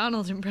Michael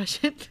McDonald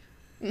impression.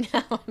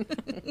 No.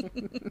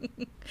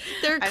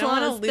 They're I don't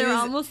wanna close. They're lose-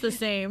 almost the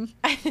same.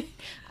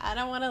 I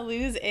don't want to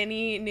lose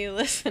any new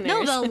listeners.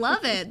 No, they'll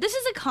love it. This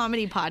is a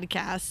comedy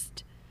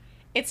podcast.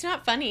 It's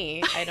not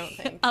funny, I don't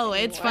think. Oh,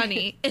 it's anymore.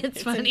 funny.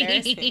 It's funny.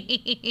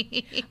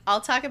 embarrassing. I'll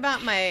talk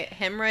about my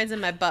hemorrhoids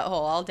and my butthole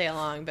all day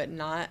long, but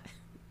not...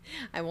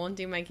 I won't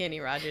do my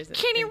Kenny Rogers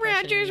Kenny impression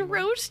Rogers anymore.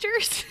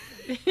 roasters.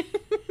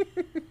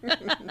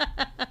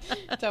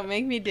 Don't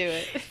make me do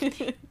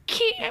it.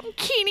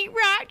 Kenny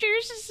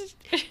Rogers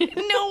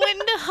know when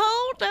to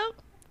hold them.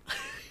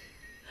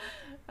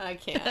 I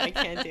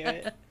can't do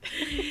it.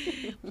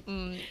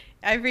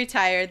 I've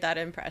retired that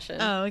impression.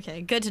 Oh,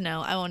 okay. Good to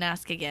know. I won't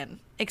ask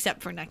again,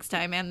 except for next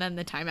time and then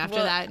the time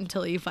after that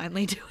until you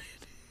finally do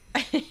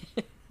it.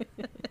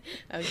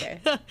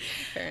 Okay.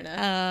 Fair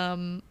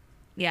enough.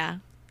 Yeah.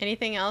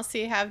 Anything else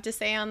you have to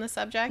say on the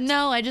subject?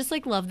 No, I just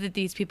like love that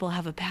these people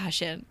have a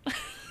passion.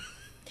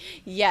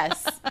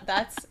 Yes,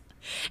 that's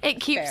It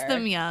keeps fair.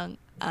 them young.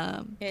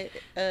 No,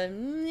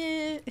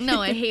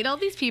 I hate all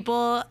these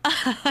people.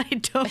 I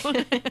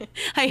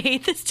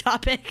hate this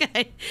topic.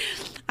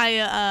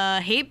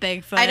 I hate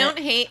Bigfoot. I don't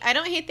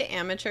hate the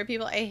amateur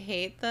people. I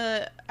hate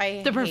the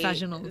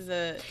professionals.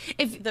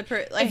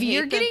 If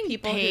you're getting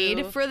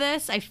paid for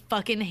this, I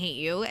fucking hate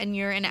you, and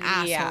you're an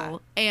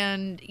asshole,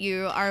 and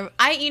you are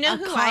you know a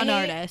who con I hate?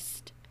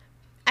 artist.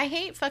 I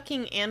hate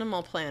fucking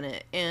Animal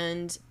Planet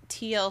and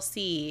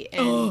TLC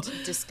and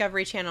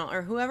Discovery Channel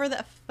or whoever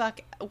the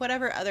fuck,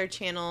 whatever other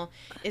channel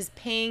is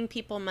paying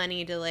people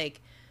money to, like,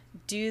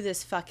 do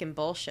this fucking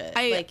bullshit.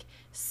 Like,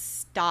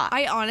 stop.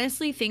 I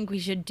honestly think we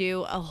should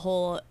do a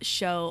whole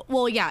show.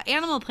 Well, yeah,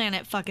 Animal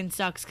Planet fucking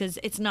sucks because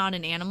it's not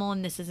an animal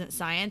and this isn't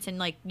science. And,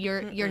 like,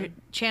 your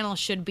channel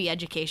should be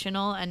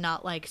educational and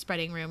not, like,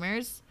 spreading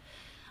rumors.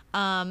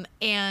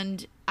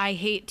 And I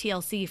hate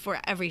TLC for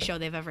every show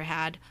they've ever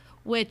had,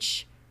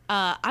 which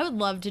I would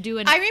love to do.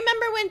 I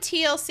remember when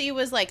TLC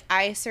was like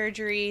eye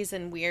surgeries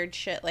and weird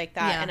shit like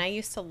that, and I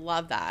used to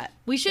love that.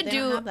 We should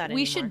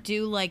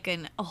do like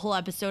a whole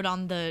episode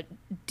on the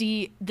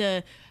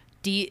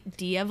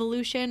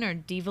de-evolution or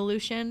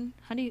devolution.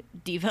 How do you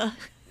diva?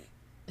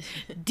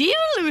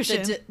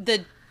 Devolution.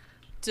 The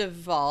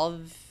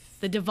devolve.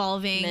 The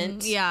devolving.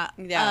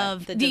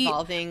 Of the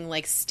devolving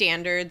like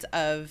standards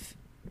of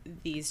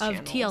these channels.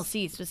 Of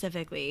TLC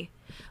specifically.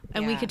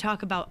 And we could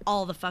talk about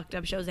all the fucked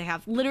up shows they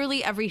have.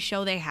 Literally every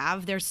show they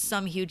have, there's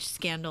some huge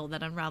scandal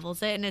that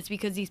unravels it. And it's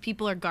because these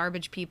people are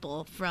garbage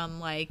people from,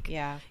 like,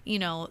 you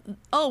know,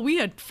 oh, we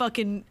had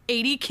fucking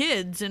 80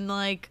 kids and,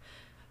 like,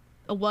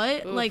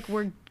 what? Oof. Like,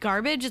 we're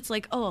garbage? It's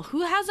like, oh,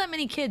 who has that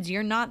many kids?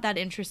 You're not that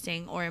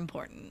interesting or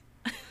important.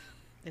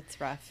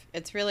 It's rough.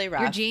 It's really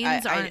rough. Your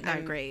genes aren't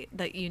that great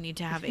that you need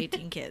to have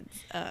 18 kids.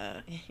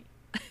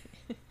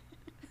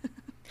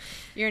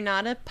 You're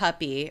not a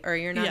puppy, or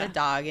you're not a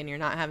dog, and you're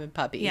not having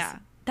puppies. Yeah,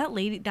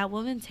 that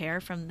woman's hair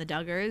from the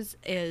Duggars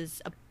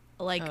is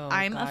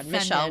I'm offended.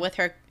 Michelle with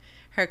her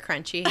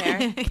crunchy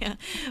hair. Yeah.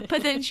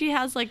 But then she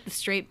has like the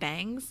straight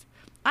bangs.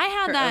 I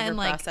had that in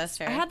like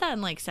hair. I had that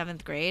in like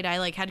 7th grade. I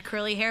like had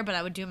curly hair, but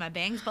I would do my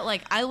bangs. But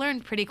like I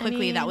learned pretty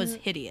quickly that was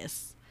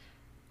hideous.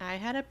 I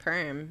had a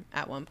perm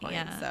at one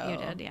point, so you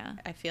did, yeah.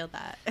 I feel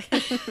that.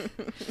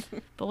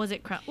 But was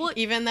it well?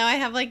 Even though I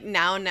have like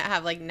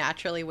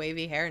naturally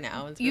wavy hair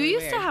now. It's you really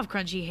used weird. to have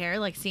crunchy hair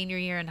like senior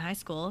year in high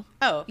school.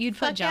 Oh, you'd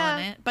put gel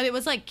in it, but it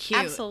was like cute.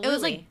 Absolutely. It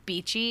was like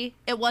beachy.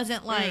 It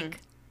wasn't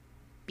like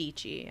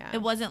beachy. Yeah.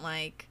 It wasn't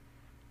like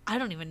I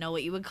don't even know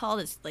what you would call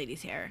this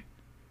lady's hair.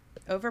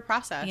 Over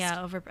processed.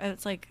 Yeah,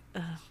 It's like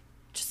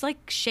just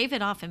like shave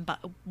it off and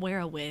wear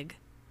a wig.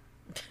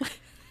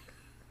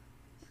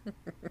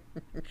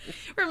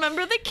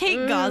 Remember the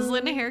Kate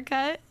Gosselin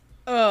haircut?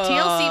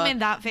 TLC made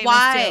that famous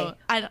too.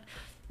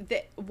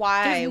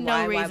 Why? There's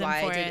no reason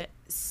for Did it.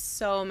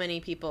 So many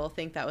people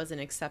think that was an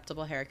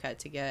acceptable haircut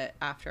to get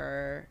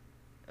after.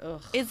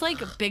 Ugh. It's like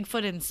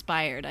Bigfoot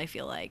inspired. I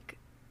feel like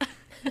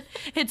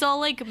it's all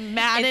like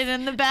matted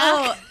in the back.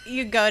 Oh,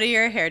 you go to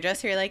your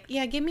hairdresser. You're like,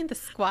 yeah, give me the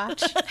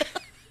squatch.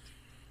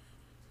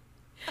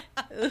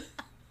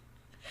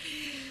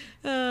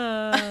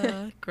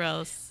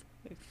 Gross.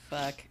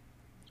 Fuck.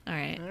 All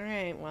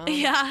right. Well.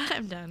 Yeah,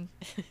 I'm done.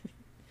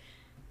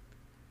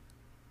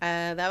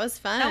 That was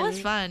fun. That was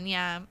fun.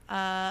 Yeah.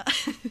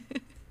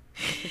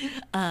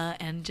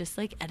 And just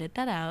like edit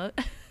that out.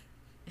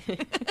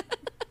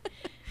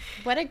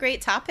 What a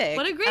great topic.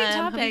 What a great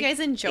topic. Hope you guys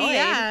enjoyed.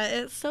 Yeah,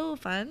 it's so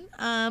fun.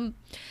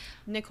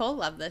 Nicole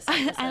loved this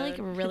episode. I like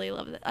really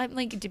love it. I'm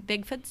like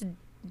Bigfoot's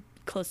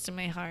close to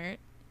my heart.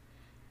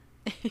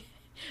 I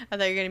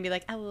thought you were gonna be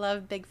like, I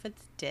love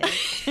Bigfoot's dick.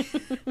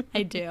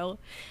 I do.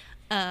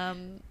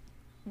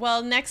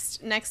 Well,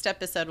 next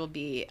episode will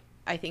be,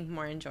 I think,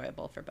 more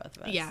enjoyable for both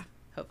of us. Yeah.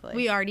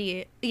 Hopefully.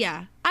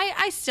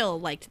 I still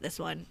liked this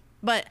one,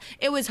 but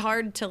it was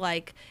hard to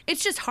like,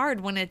 it's just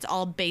hard when it's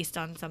all based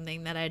on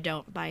something that I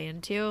don't buy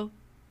into.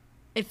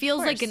 It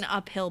feels like an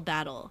uphill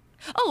battle.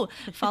 Oh,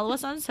 follow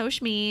us on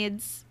social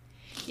medias.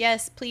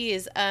 Yes,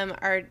 please.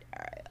 I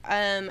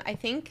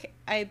think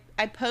I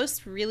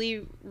post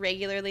really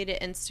regularly to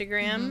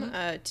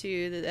Instagram,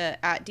 to the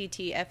at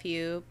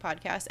DTFU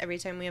podcast. Every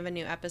time we have a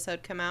new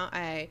episode come out,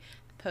 I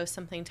post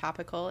something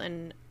topical,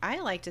 and I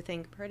like to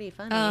think pretty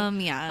funny.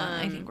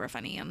 I think we're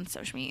funny on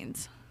social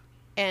medias.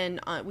 And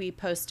we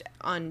post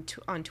on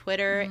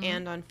Twitter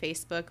and on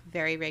Facebook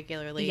very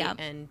regularly. Yep.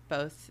 And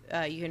both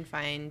you can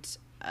find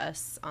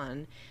us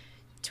on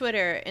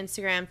Twitter,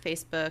 Instagram,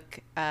 Facebook,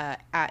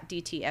 at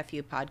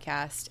DTFU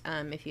podcast.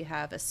 If you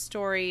have a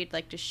story you'd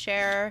like to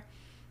share,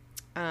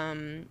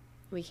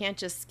 we can't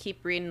just keep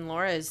reading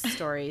Laura's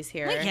stories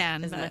here. We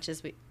can, as much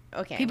as we.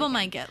 Okay. People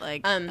might get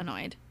like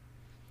annoyed.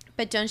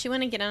 But don't you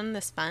want to get on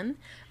this fun?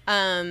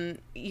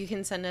 You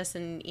can send us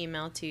an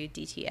email to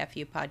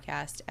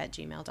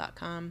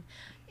dtfupodcast@gmail.com.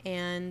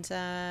 And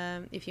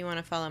if you want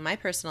to follow my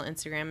personal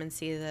Instagram and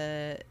see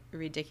the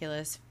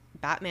ridiculous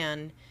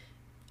Batman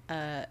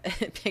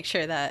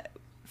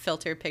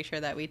filter picture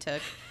that we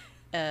took,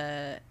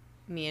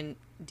 me and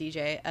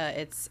DJ,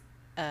 it's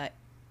at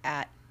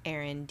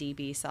Aaron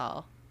DB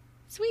Saul.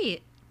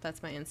 Sweet.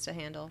 That's my Insta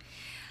handle.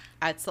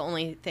 It's the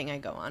only thing I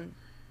go on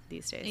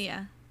these days.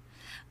 Yeah.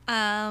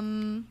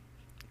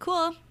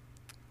 Cool.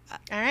 All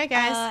right,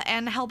 guys.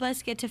 And help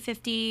us get to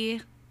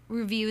 50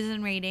 reviews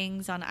and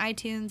ratings on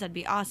iTunes. That'd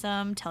be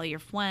awesome. Tell your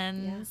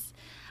friends.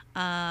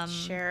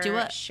 Share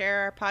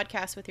our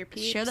podcast with your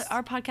peeps. Share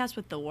our podcast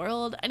with the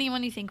world.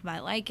 Anyone you think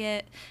might like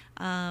it.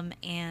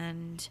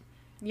 And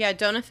yeah,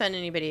 don't offend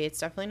anybody. It's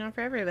definitely not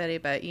for everybody,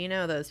 but you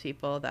know those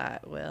people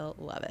that will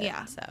love it.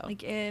 yeah, So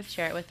like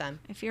share it with them.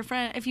 If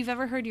you've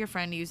ever heard your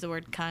friend use the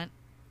word cunt,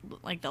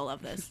 like they'll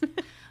love this.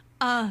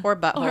 Or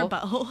butthole. Or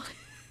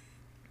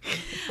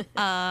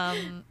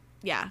butthole.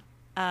 Yeah.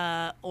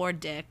 Or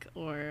dick,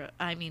 or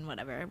I mean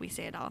whatever. We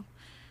say it all.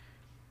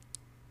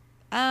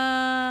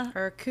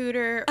 Or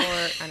cooter,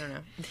 or I don't know,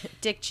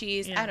 dick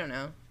cheese. Yeah. I don't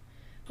know,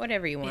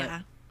 whatever you want.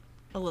 Yeah.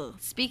 Well,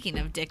 speaking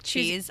of dick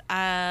cheese,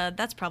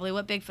 that's probably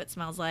what Bigfoot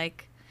smells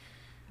like.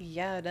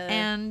 Yeah, it does.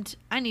 And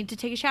I need to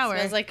take a shower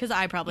Smells like- because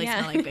I probably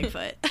smell like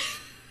Bigfoot.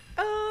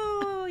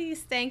 Oh, you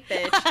stank,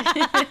 bitch.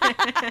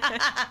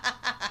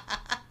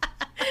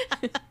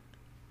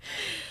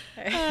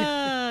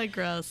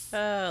 Gross.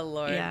 Oh,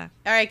 Lord. Yeah.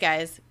 All right,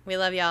 guys. We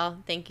love y'all.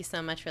 Thank you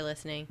so much for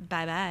listening.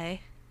 Bye bye.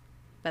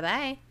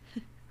 Bye-bye.